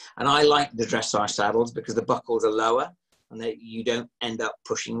 And I like the dressage saddles because the buckles are lower and you don't end up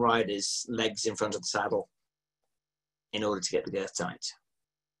pushing riders' legs in front of the saddle in order to get the girth tight.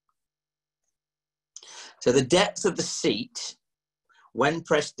 So the depth of the seat, when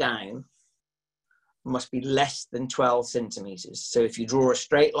pressed down, must be less than 12 centimeters. So if you draw a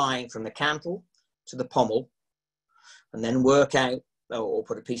straight line from the cantle to the pommel, and then work out, or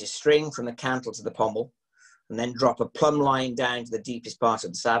put a piece of string from the cantle to the pommel, and then drop a plumb line down to the deepest part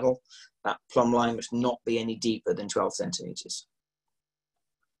of the saddle, that plumb line must not be any deeper than 12 centimeters.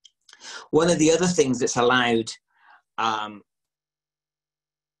 One of the other things that's allowed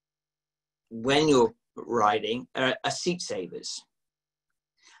when you're riding are seat savers.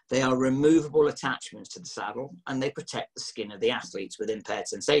 They are removable attachments to the saddle and they protect the skin of the athletes with impaired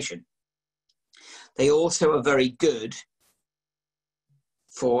sensation. They also are very good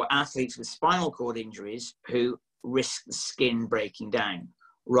for athletes with spinal cord injuries who risk the skin breaking down.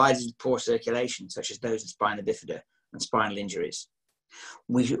 Riders with poor circulation, such as those with spina bifida and spinal injuries.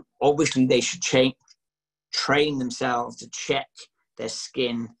 Obviously, they should train themselves to check their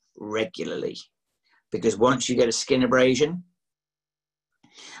skin regularly, because once you get a skin abrasion,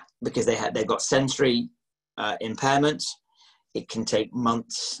 because they've got sensory impairments, it can take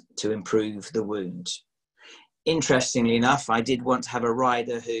months to improve the wound. Interestingly enough, I did once have a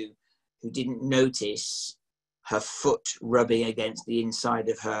rider who didn't notice her foot rubbing against the inside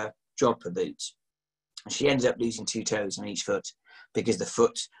of her jodhpur boot. And she ended up losing 2 toes on each foot because the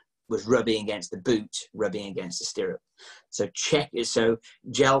foot was rubbing against the boot, rubbing against the stirrup. So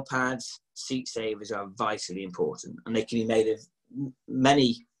gel pads, seat savers are vitally important, and they can be made of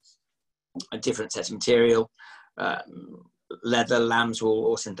many different sets of material, leather, lamb's wool,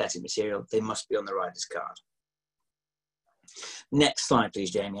 or synthetic material. They must be on the rider's card. Next slide,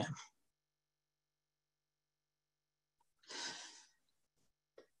 please, Jamie.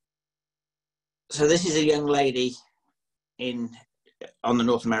 So this is a young lady on the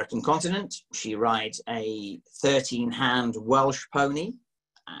North American continent. She rides a 13-hand Welsh pony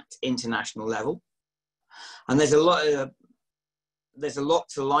at international level. And there's a lot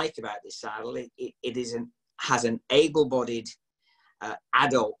to like about this saddle. It has an able-bodied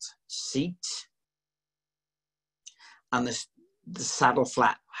adult seat, and the saddle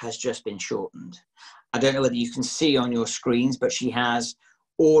flap has just been shortened. I don't know whether you can see on your screens, but she has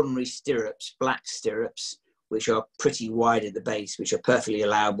ordinary stirrups, black stirrups, which are pretty wide at the base, which are perfectly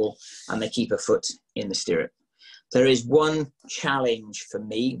allowable, and they keep her foot in the stirrup. There is one challenge for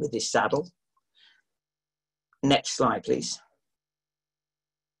me with this saddle. Next slide, please.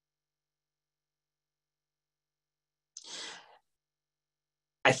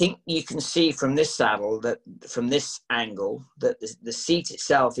 I think you can see from this saddle, that from this angle, that the seat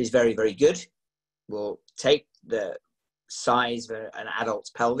itself is very, very good. We'll take the size of an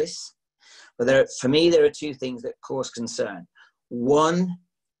adult's pelvis. But for me, there are 2 things that cause concern. One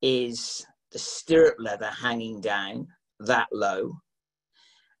is the stirrup leather hanging down that low.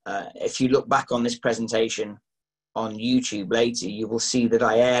 If you look back on this presentation on YouTube later, you will see that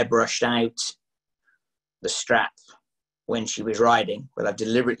I airbrushed out the strap when she was riding, but I've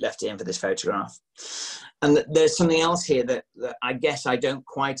deliberately left it in for this photograph. And there's something else here that I guess I don't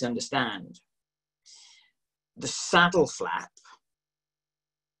quite understand. The saddle flap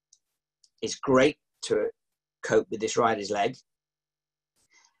is great to cope with this rider's leg.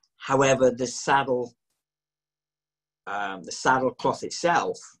 However, the saddle cloth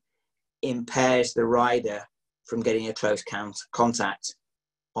itself impairs the rider from getting a close contact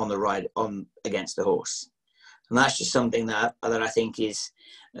on the ride against the horse. And that's just something that I think is,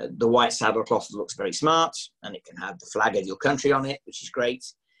 the white saddle cloth looks very smart, and it can have the flag of your country on it, which is great.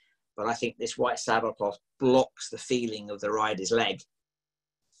 But I think this white saddle cloth blocks the feeling of the rider's leg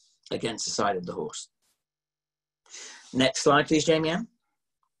against the side of the horse. Next slide, please, Jamie Ann.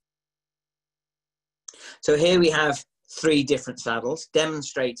 So here we have 3 different saddles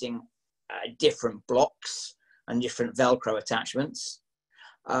demonstrating different blocks and different Velcro attachments.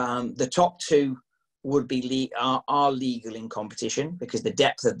 The top 2 are legal in competition because the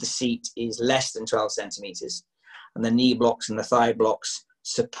depth of the seat is less than 12 centimeters, and the knee blocks and the thigh blocks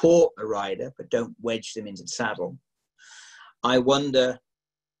support the rider but don't wedge them into the saddle. I wonder,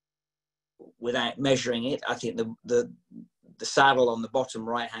 without measuring it, I think the saddle on the bottom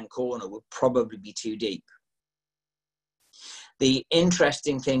right-hand corner would probably be too deep. The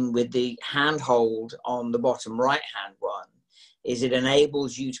interesting thing with the handhold on the bottom right-hand one is it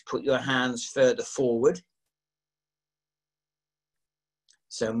enables you to put your hands further forward.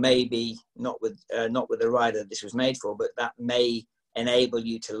 So maybe not with the rider this was made for, but that may enable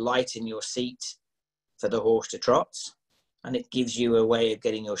you to lighten your seat for the horse to trot. and it gives you a way of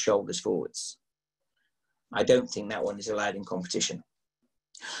getting your shoulders forwards. I don't think that one is allowed in competition.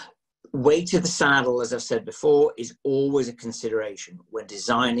 Weight of the saddle, as I've said before, is always a consideration when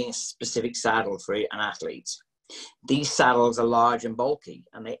designing a specific saddle for an athlete. These saddles are large and bulky,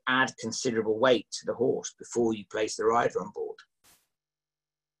 and they add considerable weight to the horse before you place the rider on board.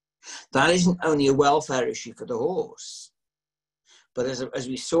 That isn't only a welfare issue for the horse, but as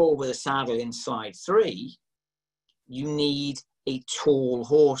we saw with a saddle in slide 3, you need a tall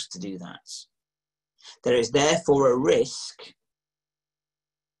horse to do that. There is therefore a risk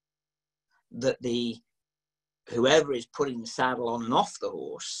that whoever is putting the saddle on and off the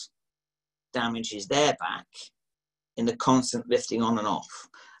horse damages their back in the constant lifting on and off.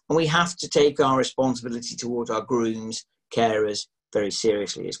 And we have to take our responsibility towards our grooms, carers, very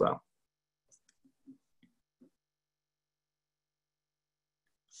seriously as well.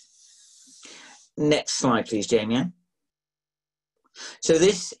 Next slide, please, Jamie. So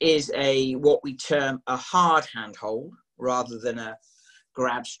this is what we term a hard hand hold rather than a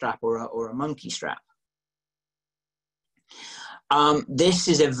grab strap or a monkey strap. This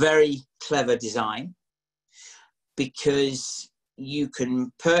is a very clever design because you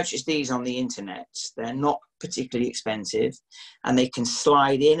can purchase these on the internet. They're not particularly expensive, and they can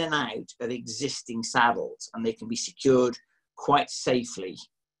slide in and out of existing saddles, and they can be secured quite safely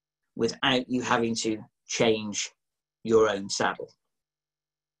without you having to change your own saddle.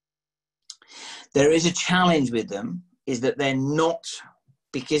 There is a challenge with them, is that they're not,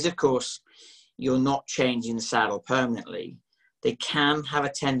 because of course you're not changing the saddle permanently, they can have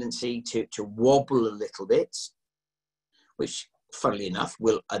a tendency to wobble a little bit, which funnily enough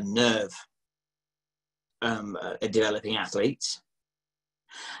will unnerve a developing athlete.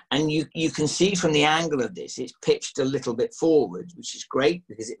 And you can see from the angle of this, it's pitched a little bit forward, which is great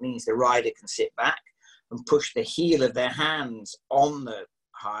because it means the rider can sit back and push the heel of their hands on the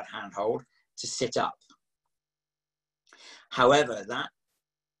hard handhold to sit up. However,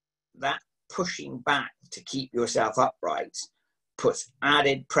 that pushing back to keep yourself upright puts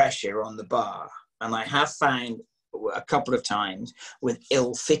added pressure on the bar. And I have found a couple of times with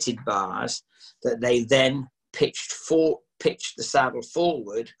ill-fitted bars that they then pitched the saddle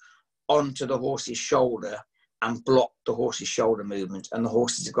forward onto the horse's shoulder and blocked the horse's shoulder movement, and the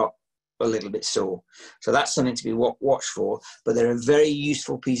horses have got a little bit sore. So that's something to be watched for, but they're a very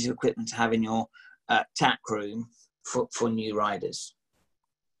useful piece of equipment to have in your tack room for new riders.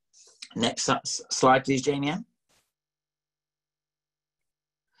 Next slide, please, Jamie.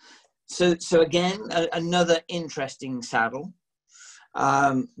 So again, another interesting saddle.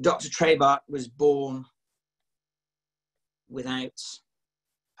 Dr. Trebart was born without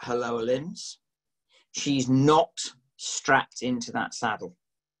her lower limbs. She's not strapped into that saddle.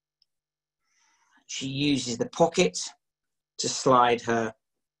 She uses the pocket to slide her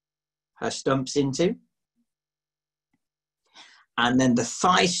stumps into. And then the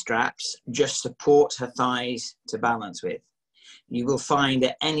thigh straps just support her thighs to balance with. You will find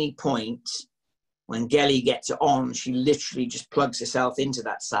at any point when Gelly gets it on, she literally just plugs herself into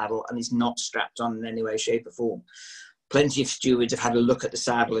that saddle and is not strapped on in any way, shape or form. Plenty of stewards have had a look at the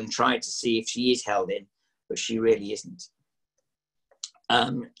saddle and tried to see if she is held in, but she really isn't.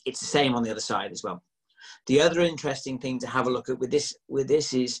 It's the same on the other side as well. The other interesting thing to have a look at with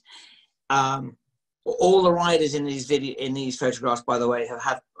this is all the riders in these photographs, by the way,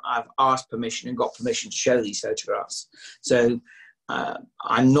 I've asked permission and got permission to show these photographs. So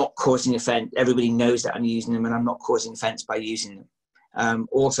I'm not causing offence. Everybody knows that I'm using them, and I'm not causing offence by using them.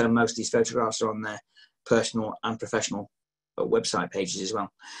 Also, most of these photographs are on their personal and professional website pages as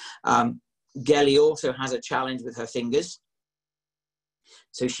well. Gelly also has a challenge with her fingers.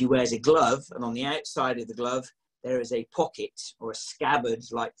 So she wears a glove, and on the outside of the glove, there is a pocket or a scabbard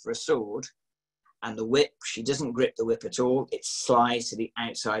like for a sword. And the whip, she doesn't grip the whip at all. It slides to the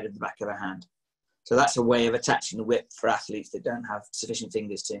outside of the back of her hand. So that's a way of attaching the whip for athletes that don't have sufficient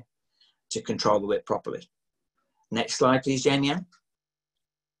fingers to control the whip properly. Next slide, please, Jamie.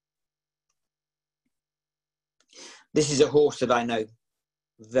 This is a horse that I know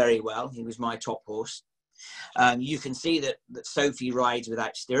very well. He was my top horse. You can see that Sophie rides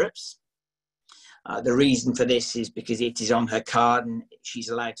without stirrups. The reason for this is because it is on her card and she's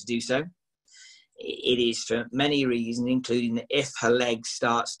allowed to do so. It is for many reasons, including that if her leg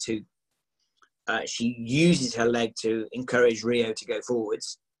starts to, she uses her leg to encourage Rio to go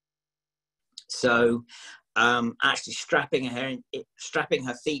forwards. So actually strapping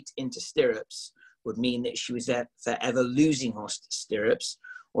her feet into stirrups would mean that she was forever losing horse stirrups,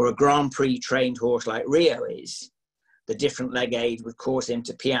 or a Grand Prix trained horse like Rio is. The different leg aid would cause him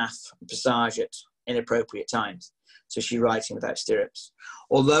to piaffe and passage at inappropriate times. so she's riding without stirrups.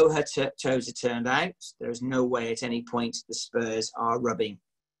 Although her toes are turned out, there is no way at any point the spurs are rubbing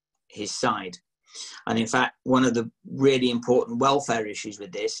his side. And in fact, one of the really important welfare issues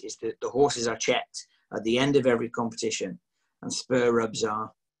with this is that the horses are checked at the end of every competition, and spur rubs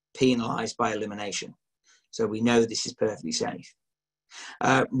are penalised by elimination. So we know this is perfectly safe.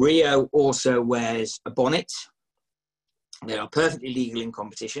 Rio also wears a bonnet. They are perfectly legal in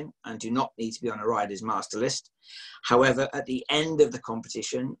competition and do not need to be on a rider's master list. However, at the end of the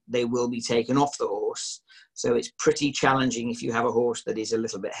competition, they will be taken off the horse. So it's pretty challenging if you have a horse that is a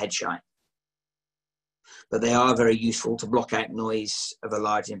little bit head shy. But they are very useful to block out noise of a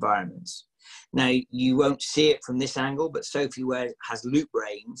large environment. Now, you won't see it from this angle, but Sophie has loop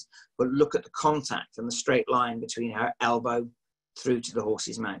reins, but look at the contact and the straight line between her elbow through to the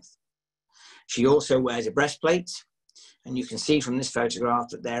horse's mouth. She also wears a breastplate, and you can see from this photograph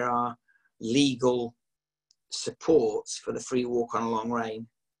that there are legal supports for the free walk on a long rein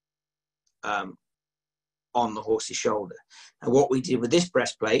on the horse's shoulder. And what we did with this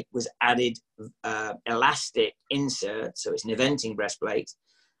breastplate was added elastic insert, so it's an eventing breastplate,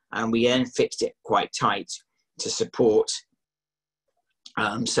 and we then fixed it quite tight to support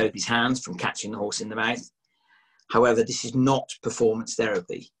Sophie's hands from catching the horse in the mouth. However, this is not performance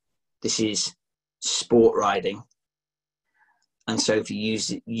therapy. This is sport riding. And Sophie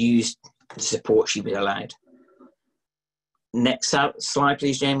used the support she was allowed. Next slide,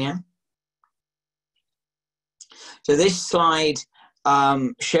 please, Jamie. So this slide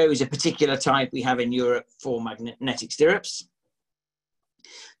shows a particular type we have in Europe for magnetic stirrups.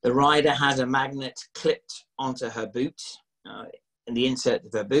 The rider has a magnet clipped onto her boot, in the insert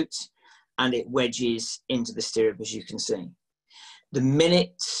of her boot, and it wedges into the stirrup, as you can see. The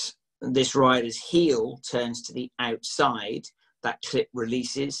minute this rider's heel turns to the outside, that clip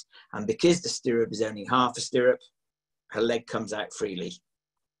releases, and because the stirrup is only half a stirrup, her leg comes out freely.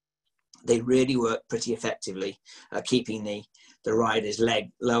 They really work pretty effectively at keeping the rider's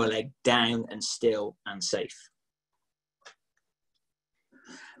lower leg down and still and safe.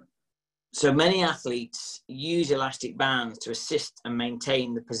 So many athletes use elastic bands to assist and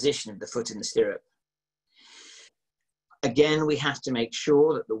maintain the position of the foot in the stirrup. Again, we have to make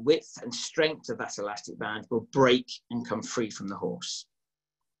sure that the width and strength of that elastic band will break and come free from the horse.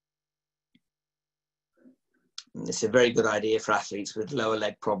 And this is a very good idea for athletes with lower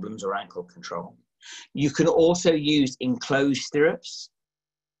leg problems or ankle control. You can also use enclosed stirrups.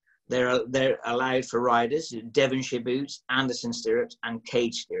 They're allowed for riders, Devonshire boots, Anderson stirrups, and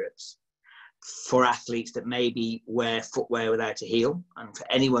cage stirrups. For athletes that maybe wear footwear without a heel, and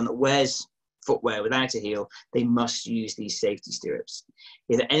for anyone that wears footwear without a heel, they must use these safety stirrups.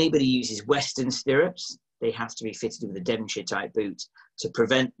 If anybody uses Western stirrups, they have to be fitted with a Devonshire type boot to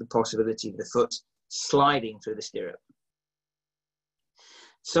prevent the possibility of the foot sliding through the stirrup.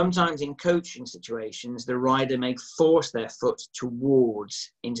 Sometimes in coaching situations, the rider may force their foot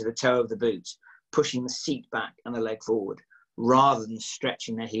towards into the toe of the boot, pushing the seat back and the leg forward, rather than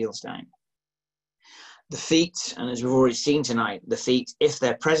stretching their heels down. The feet, and as we've already seen tonight, the feet, if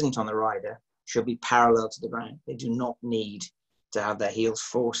they're present on the rider, should be parallel to the ground. They do not need to have their heels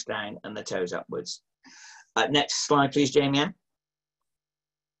forced down and the toes upwards. Next slide, please, Jamie.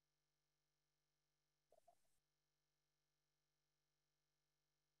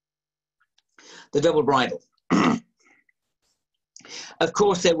 The double bridle. Of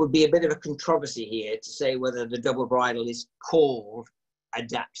course, there would be a bit of a controversy here to say whether the double bridle is called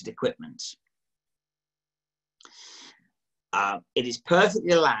adapted equipment. It is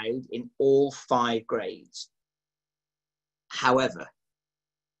perfectly allowed in all 5 grades. However,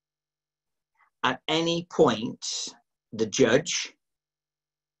 at any point, the judge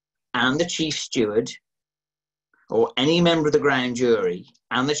and the chief steward, or any member of the ground jury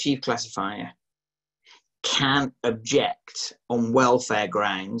and the chief classifier, can object on welfare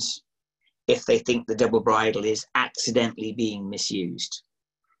grounds if they think the double bridle is accidentally being misused.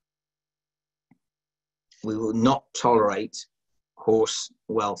 We will not tolerate horse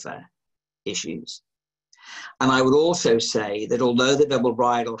welfare issues. And I would also say that although the double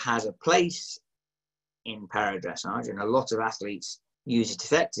bridle has a place in para-dressage, and a lot of athletes use it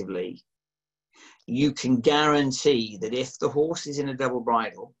effectively, you can guarantee that if the horse is in a double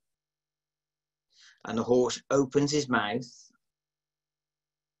bridle and the horse opens his mouth,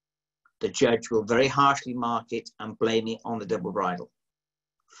 the judge will very harshly mark it and blame it on the double bridle.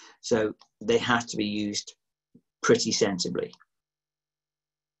 So they have to be used pretty sensibly.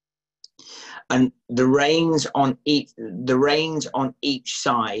 And the reins on each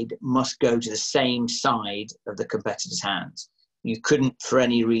side must go to the same side of the competitor's hands. You couldn't, for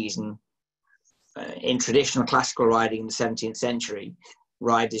any reason, in traditional classical riding in the 17th century,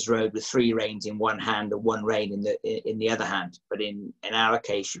 riders rode with 3 reins in one hand and 1 rein in the other hand. But in our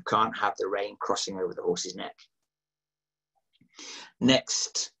case, you can't have the rein crossing over the horse's neck.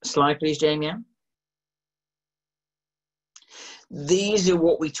 Next slide, please, Jamie. These are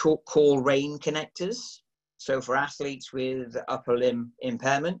what we call rein connectors. So for athletes with upper limb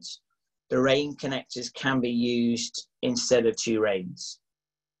impairments, the rein connectors can be used instead of 2 reins.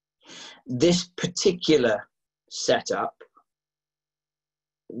 This particular setup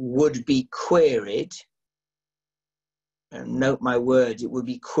would be queried, and note my words, it would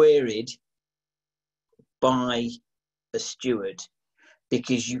be queried by a steward,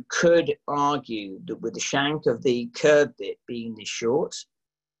 because you could argue that with the shank of the curb bit being this short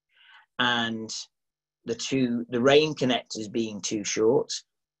and the rein connectors being too short,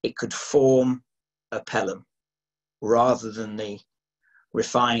 it could form a pelham rather than the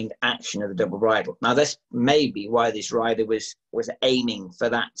refined action of the double bridle. Now, this may be why this rider was aiming for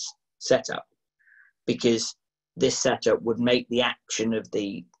that setup, because this setup would make the action of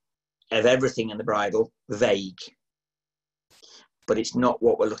everything in the bridle vague. But it's not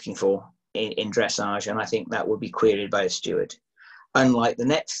what we're looking for in dressage, and I think that would be queried by a steward. Unlike the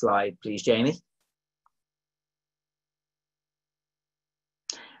next slide, please, Jamie.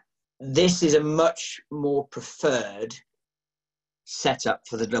 This is a much more preferred setup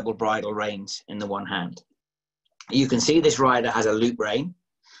for the double bridle reins in the one hand. You can see this rider has a loop rein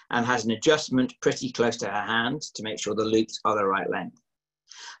and has an adjustment pretty close to her hand to make sure the loops are the right length.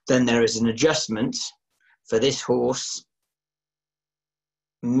 Then there is an adjustment for this horse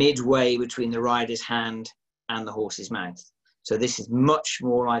midway between the rider's hand and the horse's mouth. So this is much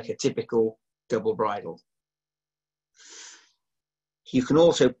more like a typical double bridle. You can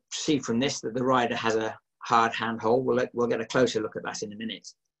also see from this that the rider has a hard handhold. We'll get a closer look at that in a minute.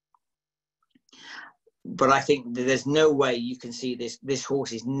 But I think there's no way you can see this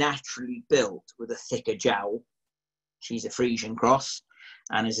horse is naturally built with a thicker jowl. She's a Frisian cross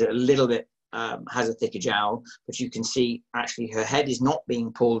and is a little bit has a thicker jowl, but you can see actually her head is not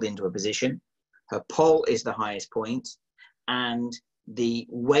being pulled into a position. Her poll is the highest point, and the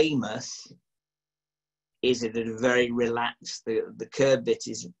Weymouth is at a very relaxed, the curb bit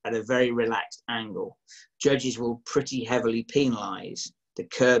is at a very relaxed angle. Judges will pretty heavily penalise the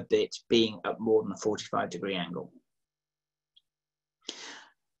curb bit being at more than a 45-degree angle.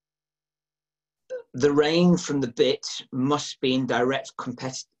 The rein from the bit must be in direct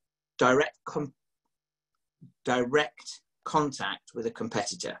contact with a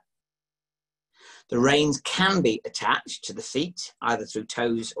competitor. The reins can be attached to the feet, either through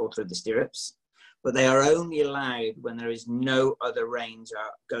toes or through the stirrups, but they are only allowed when there is no other reins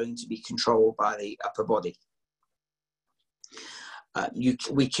are going to be controlled by the upper body.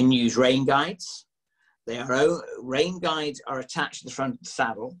 We can use rein guides. Rein guides are attached to the front of the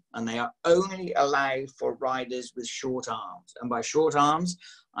saddle, and they are only allowed for riders with short arms. And by short arms,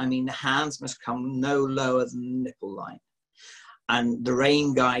 I mean the hands must come no lower than the nipple line. And the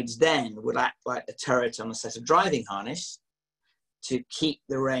rein guides then would act like a turret on a set of driving harness to keep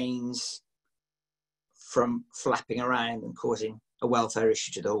the reins from flapping around and causing a welfare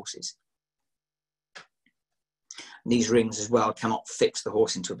issue to the horses. These rings as well cannot fix the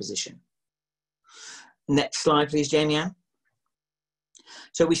horse into a position. Next slide, please, Jamie Ann.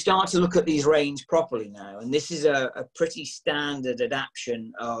 So we start to look at these reins properly now, and this is a pretty standard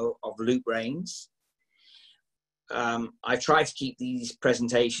adaptation of loop reins. I try to keep these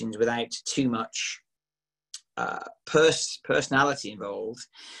presentations without too much personality involved.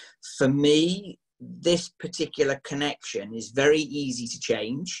 For me, this particular connection is very easy to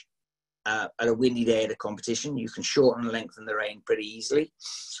change. At a windy day at a competition, you can shorten and lengthen the rein pretty easily.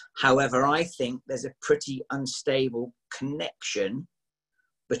 However, I think there's a pretty unstable connection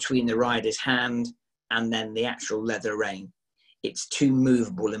between the rider's hand and then the actual leather rein. It's too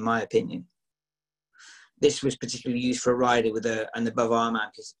movable, in my opinion. This was particularly used for a rider with an above arm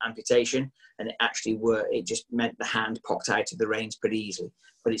amputation, and it just meant the hand popped out of the reins pretty easily,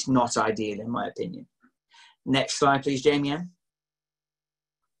 but it's not ideal in my opinion. Next slide, please, Jamie Ann.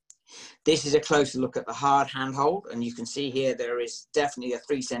 This is a closer look at the hard handhold, and you can see here there is definitely a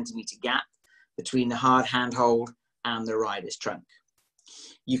 3 centimetre gap between the hard handhold and the rider's trunk.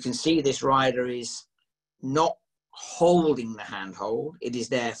 You can see this rider is not holding the handhold, it is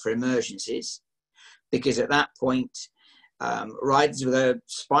there for emergencies, because at that point, riders with a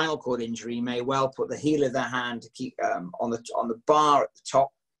spinal cord injury may well put the heel of their hand to keep on the bar at the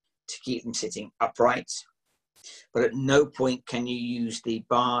top to keep them sitting upright. But at no point can you use the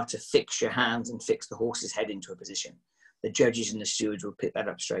bar to fix your hands and fix the horse's head into a position. The judges and the stewards will pick that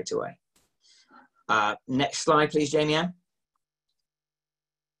up straight away. Next slide, please, Jamie Ann.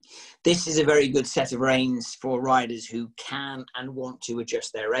 This is a very good set of reins for riders who can and want to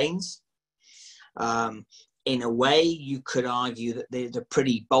adjust their reins. In a way, you could argue that they're a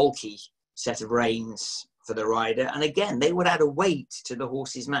pretty bulky set of reins for the rider. And again, they would add a weight to the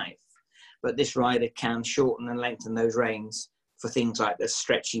horse's mouth. But this rider can shorten and lengthen those reins for things like the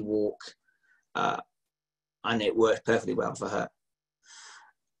stretchy walk. And it worked perfectly well for her.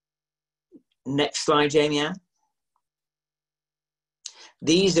 Next slide, Jamie Ann.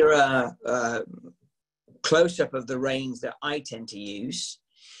 These are a close-up of the reins that I tend to use.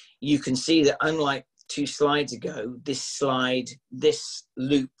 You can see that unlike 2 slides ago, this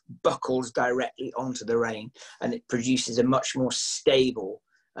loop buckles directly onto the rein, and it produces a much more stable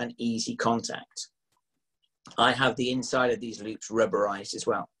and easy contact. I have the inside of these loops rubberized as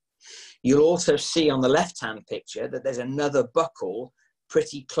well. You'll also see on the left-hand picture that there's another buckle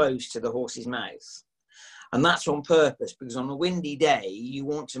pretty close to the horse's mouth. And that's on purpose, because on a windy day, you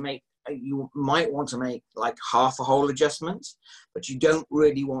might want to make like half a hole adjustment, but you don't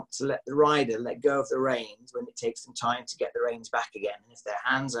really want to let the rider let go of the reins when it takes them time to get the reins back again. And if their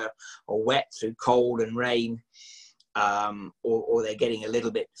hands are wet through cold and rain, or they're getting a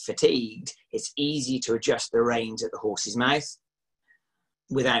little bit fatigued, it's easy to adjust the reins at the horse's mouth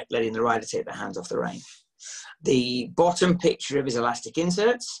without letting the rider take their hands off the rein. The bottom picture of his elastic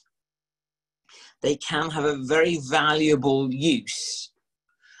inserts, they can have a very valuable use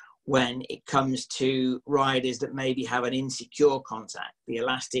when it comes to riders that maybe have an insecure contact. The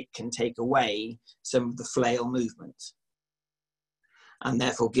elastic can take away some of the flail movement and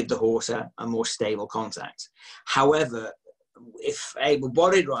therefore give the horse a more stable contact. However, if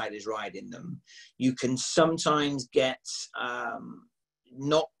able-bodied riders ride in them, you can sometimes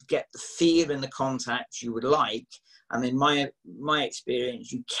not get the feel in the contact you would like, and in my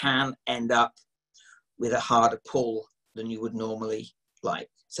experience, you can end up with a harder pull than you would normally like.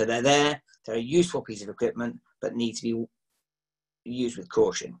 So they're a useful piece of equipment, but need to be used with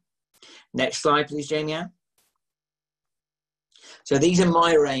caution. Next slide, please, Jamie Ann. So these are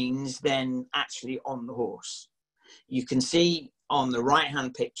my reins then actually on the horse. You can see on the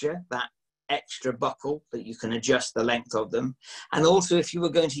right-hand picture that extra buckle that you can adjust the length of them. And also, if you were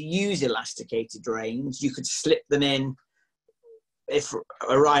going to use elasticated reins, you could slip them in. If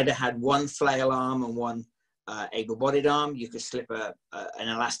a rider had one flail arm and one able-bodied arm, you could slip an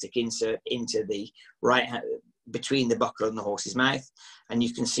elastic insert into the right hand, between the buckle and the horse's mouth. And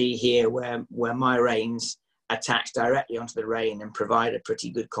you can see here where my reins attach directly onto the rein and provide a pretty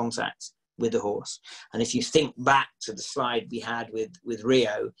good contact with the horse. And if you think back to the slide we had with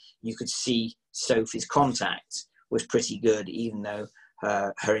Rio, you could see Sophie's contact was pretty good, even though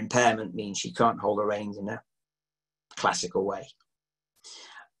her impairment means she can't hold the reins in a classical way.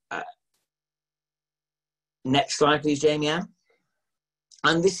 Next slide, please, Jamie Ann.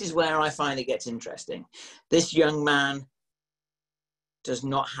 And this is where I find it gets interesting. This young man does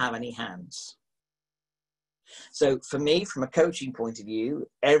not have any hands. So for me, from a coaching point of view,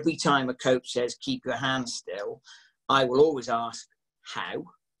 every time a coach says, keep your hands still, I will always ask, how?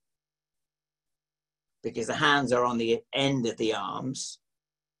 Because the hands are on the end of the arms.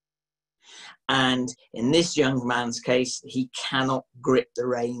 And in this young man's case, he cannot grip the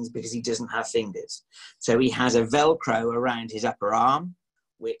reins because he doesn't have fingers. So he has a Velcro around his upper arm,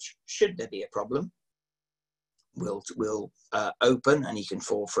 which, should there be a problem, will open and he can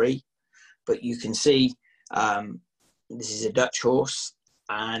fall free. But you can see this is a Dutch horse,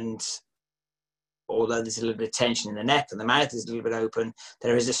 and although there's a little bit of tension in the neck and the mouth is a little bit open,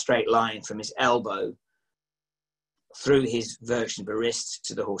 there is a straight line from his elbow through his version of a wrist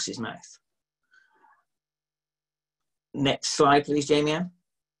to the horse's mouth. Next slide, please, Jamie Ann.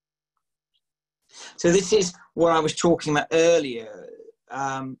 So this is what I was talking about earlier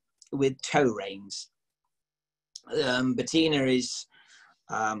with toe reins. Bettina is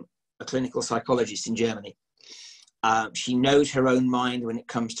a clinical psychologist in Germany. She knows her own mind when it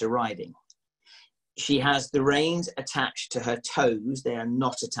comes to riding. She has the reins attached to her toes. They are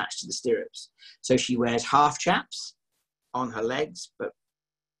not attached to the stirrups. So she wears half chaps on her legs, but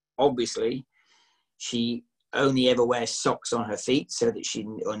obviously she only ever wears socks on her feet, so that she,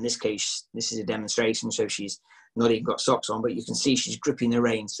 or in this case, this is a demonstration, so she's not even got socks on, but you can see she's gripping the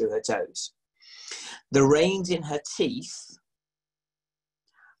reins through her toes. The reins in her teeth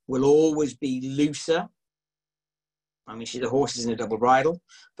will always be looser. I mean, the horse is in a double bridle,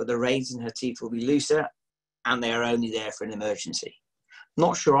 but the reins in her teeth will be looser, and they are only there for an emergency.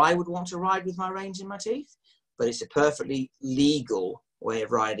 Not sure I would want to ride with my reins in my teeth, but it's a perfectly legal way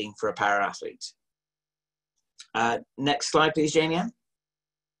of riding for a para-athlete. Next slide, please, Jamie Ann.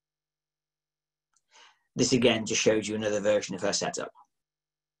 This again just shows you another version of her setup.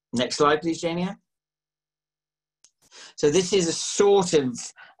 Next slide, please, Jamie. So this is a sort of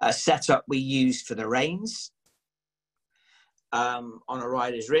a setup we use for the reins on a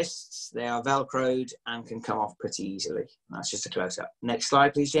rider's wrists. They are Velcroed and can come off pretty easily. That's just a close-up. Next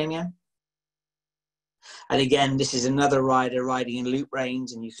slide, please, Jamie. And again, this is another rider riding in loop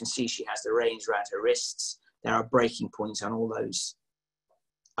reins, and you can see she has the reins around her wrists. There are breaking points on all those,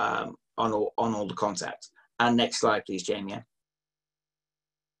 on all the contact. And next slide, please, Jamie.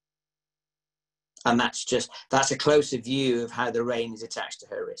 And that's a closer view of how the rein is attached to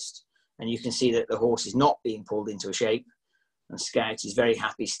her wrist. And you can see that the horse is not being pulled into a shape, and Scout is very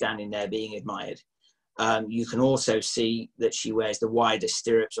happy standing there being admired. You can also see that she wears the wider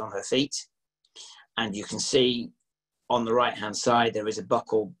stirrups on her feet. And you can see on the right-hand side, there is a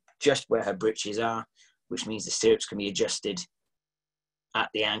buckle just where her breeches are, which means the stirrups can be adjusted at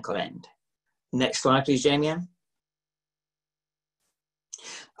the ankle end. Next slide, please, Jamie.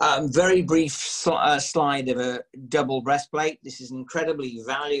 Very brief slide of a double breastplate. This is an incredibly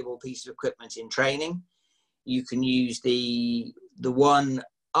valuable piece of equipment in training. You can use the one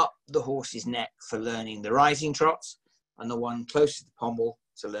up the horse's neck for learning the rising trot, and the one closest to the pommel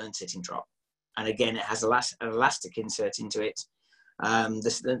to learn sitting trot. And again, it has an elastic insert into it.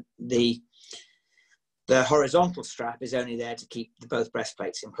 The horizontal strap is only there to keep both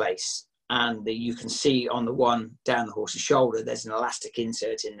breastplates in place. And you can see on the one down the horse's shoulder, there's an elastic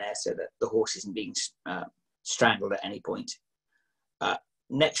insert in there so that the horse isn't being strangled at any point.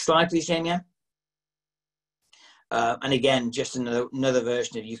 Next slide, please, Jamie. And again, just another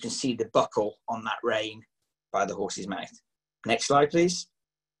version of, you can see the buckle on that rein by the horse's mouth. Next slide, please.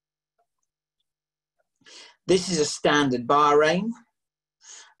 This is a standard bar rein.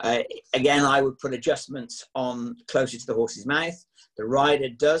 Again, I would put adjustments on closer to the horse's mouth. The rider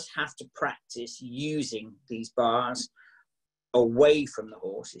does have to practice using these bars away from the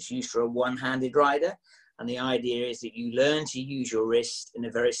horse. It's used for a one-handed rider. And the idea is that you learn to use your wrist in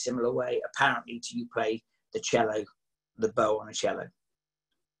a very similar way, apparently, to you play the cello, the bow on a cello.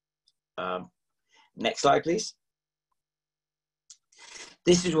 Next slide, please.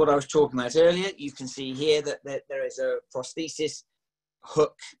 This is what I was talking about earlier. You can see here that there is a prosthesis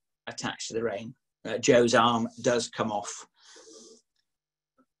hook attached to the rein. Joe's arm does come off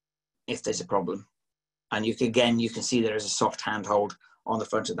if there's a problem. And you can see there is a soft handhold on the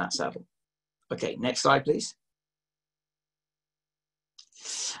front of that saddle. Okay, next slide, please.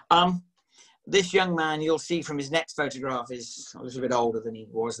 This young man, you'll see from his next photograph, is a little bit older than he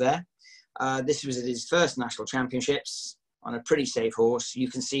was there. This was at his first national championships on a pretty safe horse. You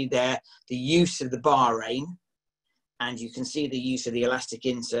can see there the use of the bar rein, and you can see the use of the elastic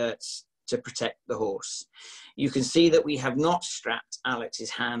inserts to protect the horse. You can see that we have not strapped Alex's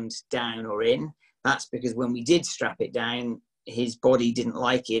hand down or in. That's because when we did strap it down, his body didn't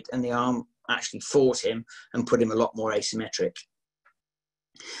like it, and the arm actually fought him and put him a lot more asymmetric.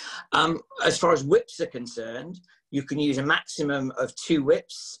 As far as whips are concerned, you can use a maximum of 2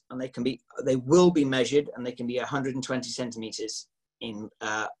 whips, and they will be measured, and they can be 120 centimeters in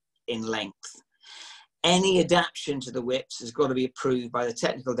length. Any adaptation to the whips has got to be approved by the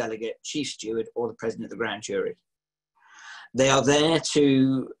technical delegate, chief steward, or the president of the grand jury. They are there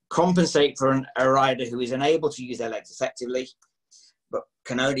to compensate for a rider who is unable to use their legs effectively, but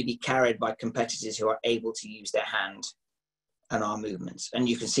can only be carried by competitors who are able to use their hand and arm movements. And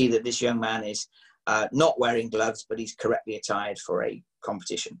you can see that this young man is not wearing gloves, but he's correctly attired for a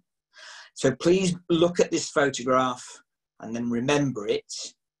competition. So please look at this photograph and then remember it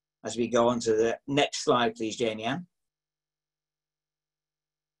as we go on to the next slide, please, Janie Ann.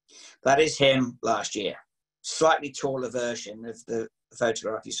 That is him last year. Slightly taller version of the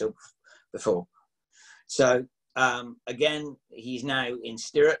photograph you saw before. So again, he's now in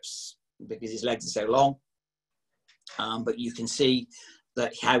stirrups because his legs are so long. But you can see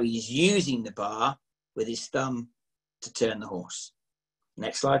that how he's using the bar with his thumb to turn the horse.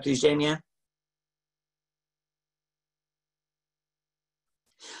 Next slide, please, Jamie Ann.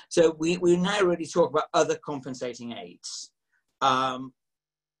 So we now really talk about other compensating aids.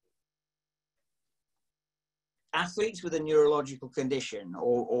 Athletes with a neurological condition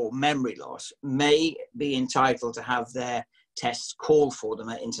or memory loss may be entitled to have their tests called for them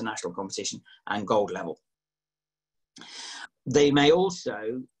at international competition and gold level. They may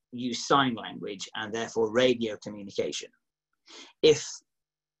also use sign language and therefore radio communication. If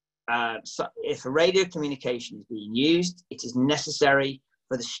a radio communication is being used, it is necessary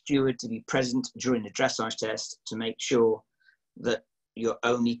for the steward to be present during the dressage test to make sure that you're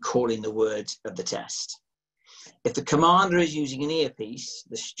only calling the words of the test. If the commander is using an earpiece,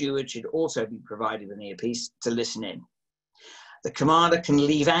 the steward should also be provided an earpiece to listen in. The commander can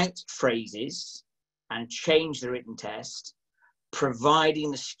leave out phrases and change the written test,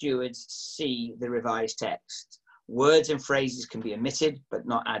 providing the stewards see the revised text. Words and phrases can be omitted, but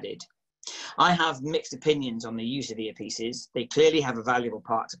not added. I have mixed opinions on the use of earpieces. They clearly have a valuable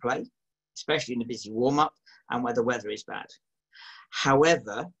part to play, especially in a busy warm-up and where the weather is bad.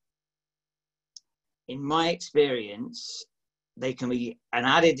 However, in my experience, they can be an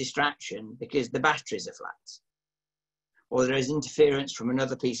added distraction because the batteries are flat, or there is interference from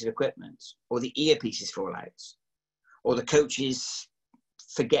another piece of equipment, or the earpieces fall out, or the coaches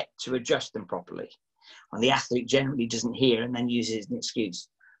forget to adjust them properly, and the athlete generally doesn't hear and then uses it as an excuse.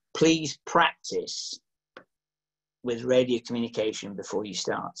 Please practice with radio communication before you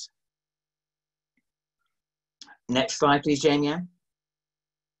start. Next slide, please, Jamie.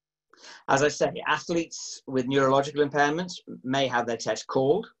 As I say, athletes with neurological impairments may have their test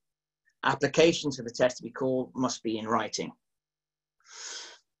called. Applications for the test to be called must be in writing.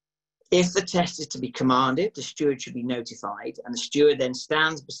 If the test is to be commanded, the steward should be notified, and the steward then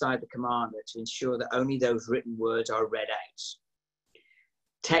stands beside the commander to ensure that only those written words are read out.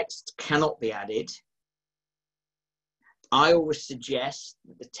 Text cannot be added. I always suggest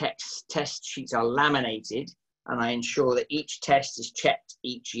that the test sheets are laminated, and I ensure that each test is checked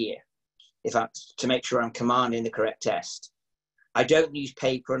each year to make sure I'm commanding the correct test. I don't use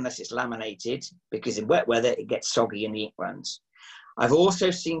paper unless it's laminated, because in wet weather it gets soggy and the ink runs. I've also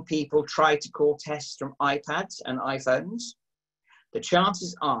seen people try to call tests from iPads and iPhones. The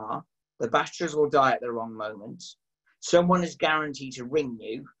chances are the batteries will die at the wrong moment. Someone is guaranteed to ring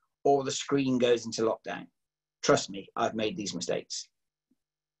you, or the screen goes into lockdown. Trust me, I've made these mistakes.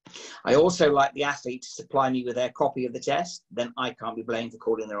 I also like the athlete to supply me with their copy of the test, then I can't be blamed for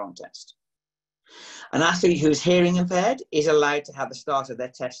calling the wrong test. An athlete who is hearing impaired is allowed to have the start of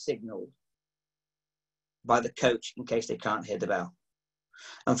their test signaled by the coach in case they can't hear the bell.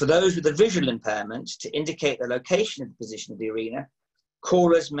 And for those with a visual impairment, to indicate the location of the position of the arena,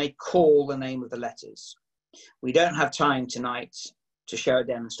 callers may call the name of the letters. We don't have time tonight to show a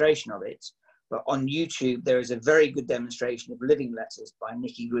demonstration of it, but on YouTube there is a very good demonstration of living letters by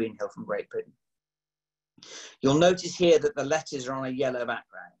Nikki Greenhill from Great Britain. You'll notice here that the letters are on a yellow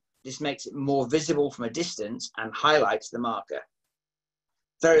background. This makes it more visible from a distance and highlights the marker.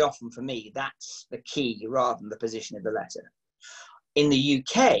 Very often for me, that's the key rather than the position of the letter. In the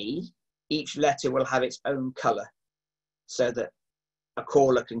UK, each letter will have its own colour, so that a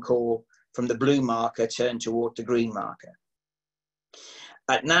caller can call from the blue marker turned toward the green marker.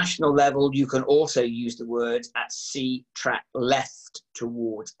 At national level, you can also use the words at C track left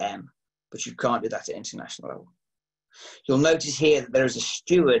towards M, but you can't do that at international level. You'll notice here that there is a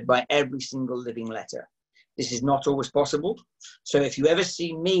steward by every single living letter. This is not always possible. So if you ever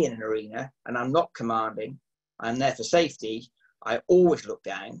see me in an arena and I'm not commanding, I'm there for safety, I always look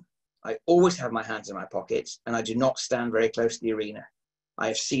down, I always have my hands in my pockets, and I do not stand very close to the arena. I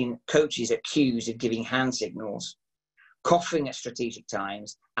have seen coaches accused of giving hand signals, coughing at strategic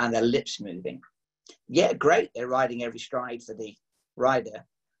times, and their lips moving. Yeah, great, they're riding every stride for the rider,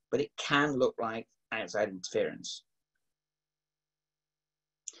 but it can look like outside interference.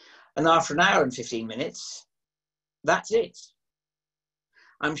 And after an hour and 15 minutes, that's it.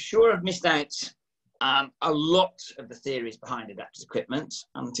 I'm sure I've missed out a lot of the theories behind adaptive equipment,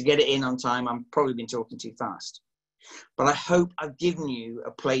 and to get it in on time, I've probably been talking too fast. But I hope I've given you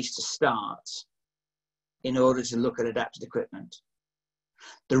a place to start in order to look at adapted equipment.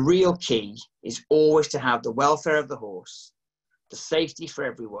 The real key is always to have the welfare of the horse, the safety for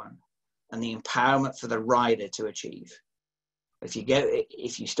everyone, and the empowerment for the rider to achieve.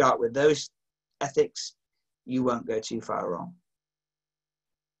 If you start with those ethics, you won't go too far wrong.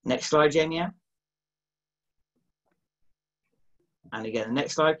 Next slide, Jamie. And again, the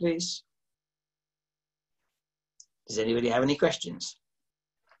next slide, please. Does anybody have any questions?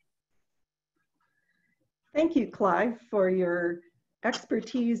 Thank you, Clive, for your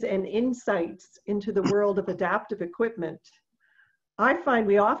expertise and insights into the world of adaptive equipment. I find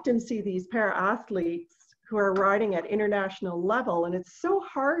we often see these para-athletes who are riding at international level, and it's so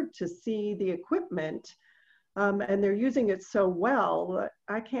hard to see the equipment, and they're using it so well,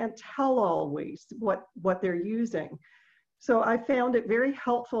 I can't tell always what they're using. So I found it very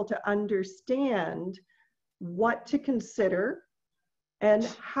helpful to understand what to consider and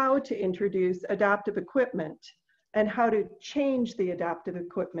how to introduce adaptive equipment and how to change the adaptive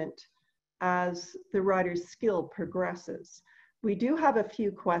equipment as the rider's skill progresses. We do have a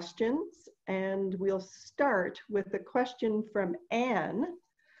few questions, and we'll start with a question from Anne.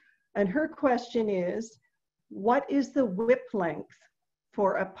 And her question is, what is the whip length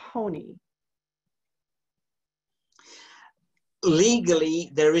for a pony? Legally,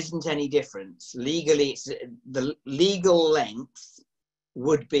 there isn't any difference. Legally, the legal length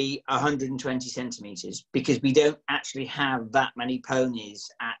would be 120 centimeters, because we don't actually have that many ponies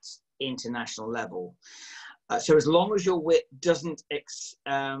at international level. So as long as your width doesn't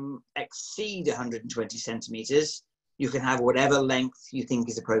exceed 120 centimeters, you can have whatever length you think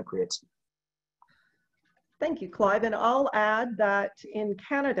is appropriate. Thank you, Clive. And I'll add that in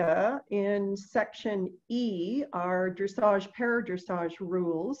Canada, in Section E, our dressage, para-dressage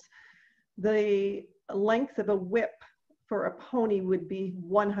rules, the length of a whip for a pony would be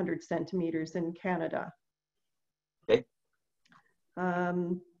 100 centimeters in Canada. Okay.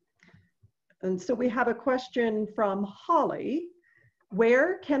 And so we have a question from Holly.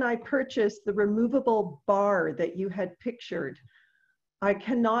 Where can I purchase the removable bar that you had pictured? I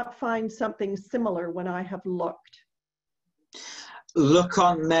cannot find something similar when I have looked. Look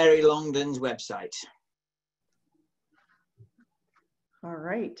on Mary Longden's website. All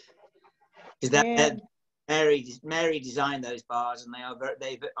right. Because Mary designed those bars, and they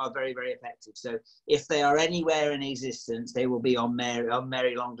are very, very effective. So if they are anywhere in existence, they will be on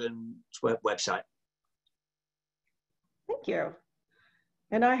Mary Longden's website. Thank you.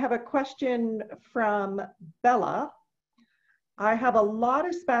 And I have a question from Bella. I have a lot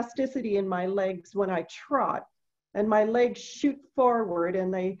of spasticity in my legs when I trot, and my legs shoot forward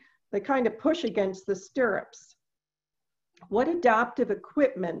and they kind of push against the stirrups. What adaptive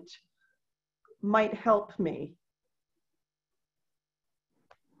equipment might help me?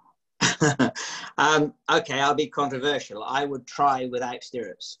 Okay, I'll be controversial. I would try without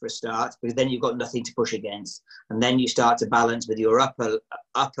stirrups for a start, because then you've got nothing to push against, and then you start to balance with your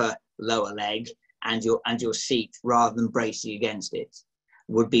upper lower leg and your seat rather than bracing against it.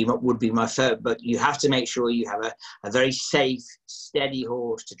 Would be my first, but you have to make sure you have a very safe, steady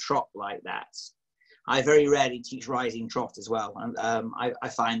horse to trot like that. I very rarely teach rising trot as well, and I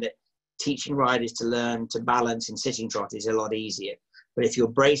find that teaching riders to learn to balance in sitting trot is a lot easier. But if you're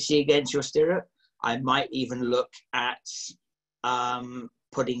bracing against your stirrup, I might even look at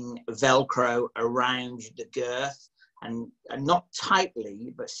putting Velcro around the girth, and not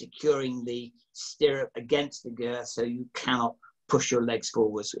tightly, but securing the stirrup against the girth so you cannot push your legs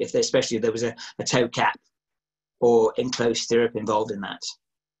forwards, especially if there was a toe cap or enclosed stirrup involved in that.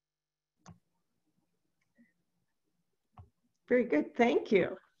 Very good, thank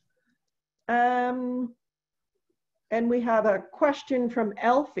you. And we have a question from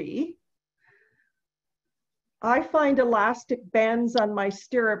Elfie. I find elastic bands on my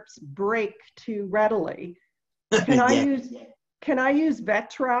stirrups break too readily. Can I use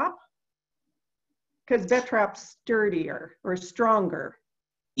Vet-Trap? Because Vet-Trap's sturdier or stronger.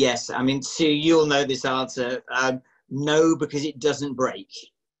 Yes, I mean, Sue, you'll know this answer. No, because it doesn't break.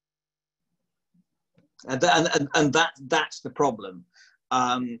 And that's the problem.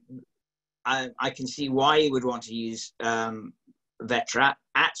 I can see why you would want to use Vet-Trap.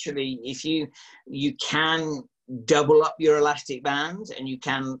 Actually, if you can double up your elastic bands, and you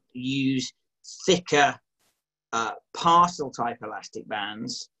can use thicker parcel type elastic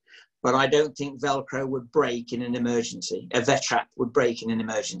bands, but I don't think Velcro would break in an emergency. A Vet-Trap would break in an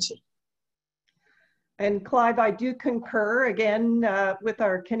emergency. And Clive, I do concur again with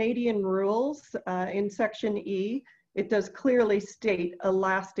our Canadian rules in Section E. It does clearly state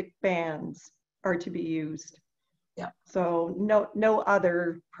elastic bands are to be used. Yeah. So no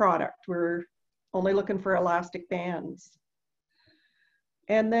other product. We're only looking for elastic bands.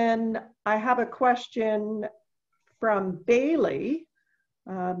 And then I have a question from Bailey.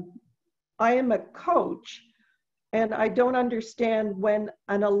 I am a coach, and I don't understand when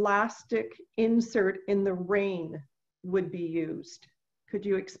an elastic insert in the rein would be used. Could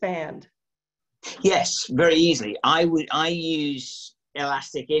you expand? Yes, very easily. I use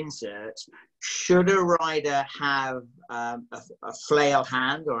elastic inserts should a rider have a flail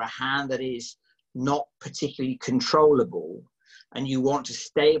hand, or a hand that is not particularly controllable, and you want to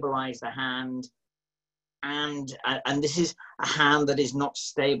stabilize the hand, and this is a hand that is not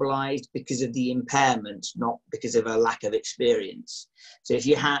stabilized because of the impairment, not because of a lack of experience. So if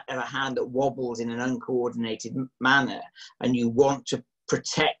you have a hand that wobbles in an uncoordinated manner, and you want to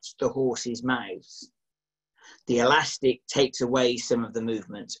protect the horse's mouth, the elastic takes away some of the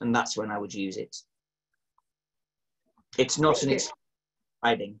movement, and that's when I would use it. It's not an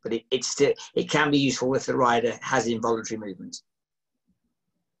riding, but it can be useful if the rider has involuntary movement.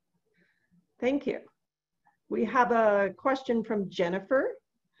 Thank you. We have a question from Jennifer.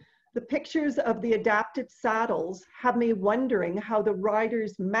 The pictures of the adapted saddles have me wondering how the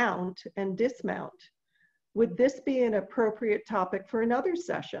riders mount and dismount. Would this be an appropriate topic for another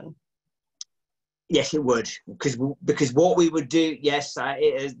session? Yes, it would, because what we would do, yes,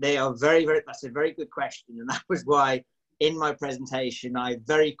 they are very, very, that's a very good question. And that was why in my presentation, I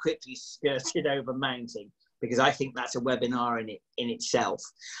very quickly skirted over mounting, because I think that's a webinar in itself.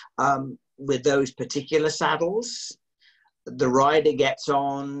 With those particular saddles, the rider gets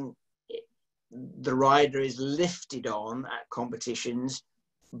on, the rider is lifted on at competitions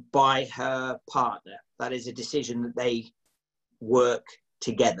by her partner. That is a decision that they work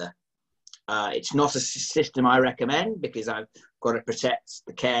together. It's not a system I recommend, because I've got to protect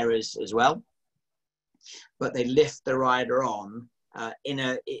the carers as well. But they lift the rider on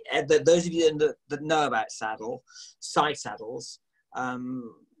those of you that know about side saddles,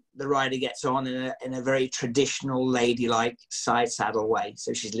 the rider gets on in a very traditional ladylike side saddle way.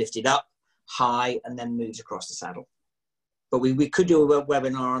 So she's lifted up high and then moves across the saddle. But we could do a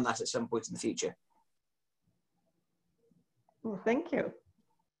webinar on that at some point in the future. Well, thank you.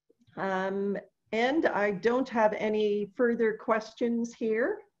 And I don't have any further questions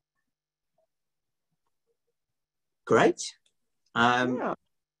here. Great. Yeah.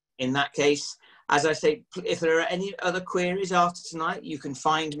 In that case, as I say, if there are any other queries after tonight, you can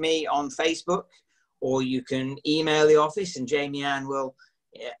find me on Facebook, or you can email the office, and Jamie Ann will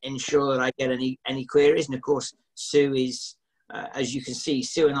ensure that I get any queries. And of course, Sue is, as you can see,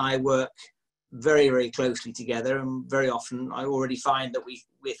 Sue and I work very, very closely together, and very often I already find that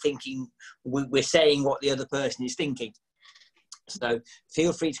we're saying what the other person is thinking. So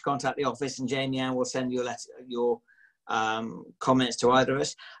feel free to contact the office, and Jamie Ann will send you your comments to either of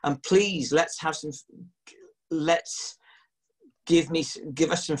us. And please,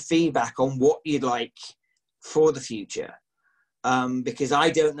 give us some feedback on what you'd like for the future, because I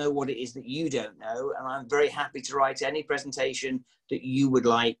don't know what it is that you don't know, and I'm very happy to write any presentation that you would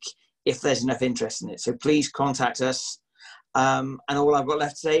like if there's enough interest in it. So please contact us, and all I've got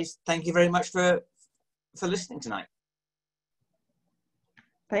left to say is thank you very much for listening tonight.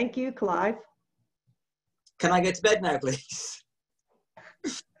 Thank you, Clive. Can I go to bed now, please?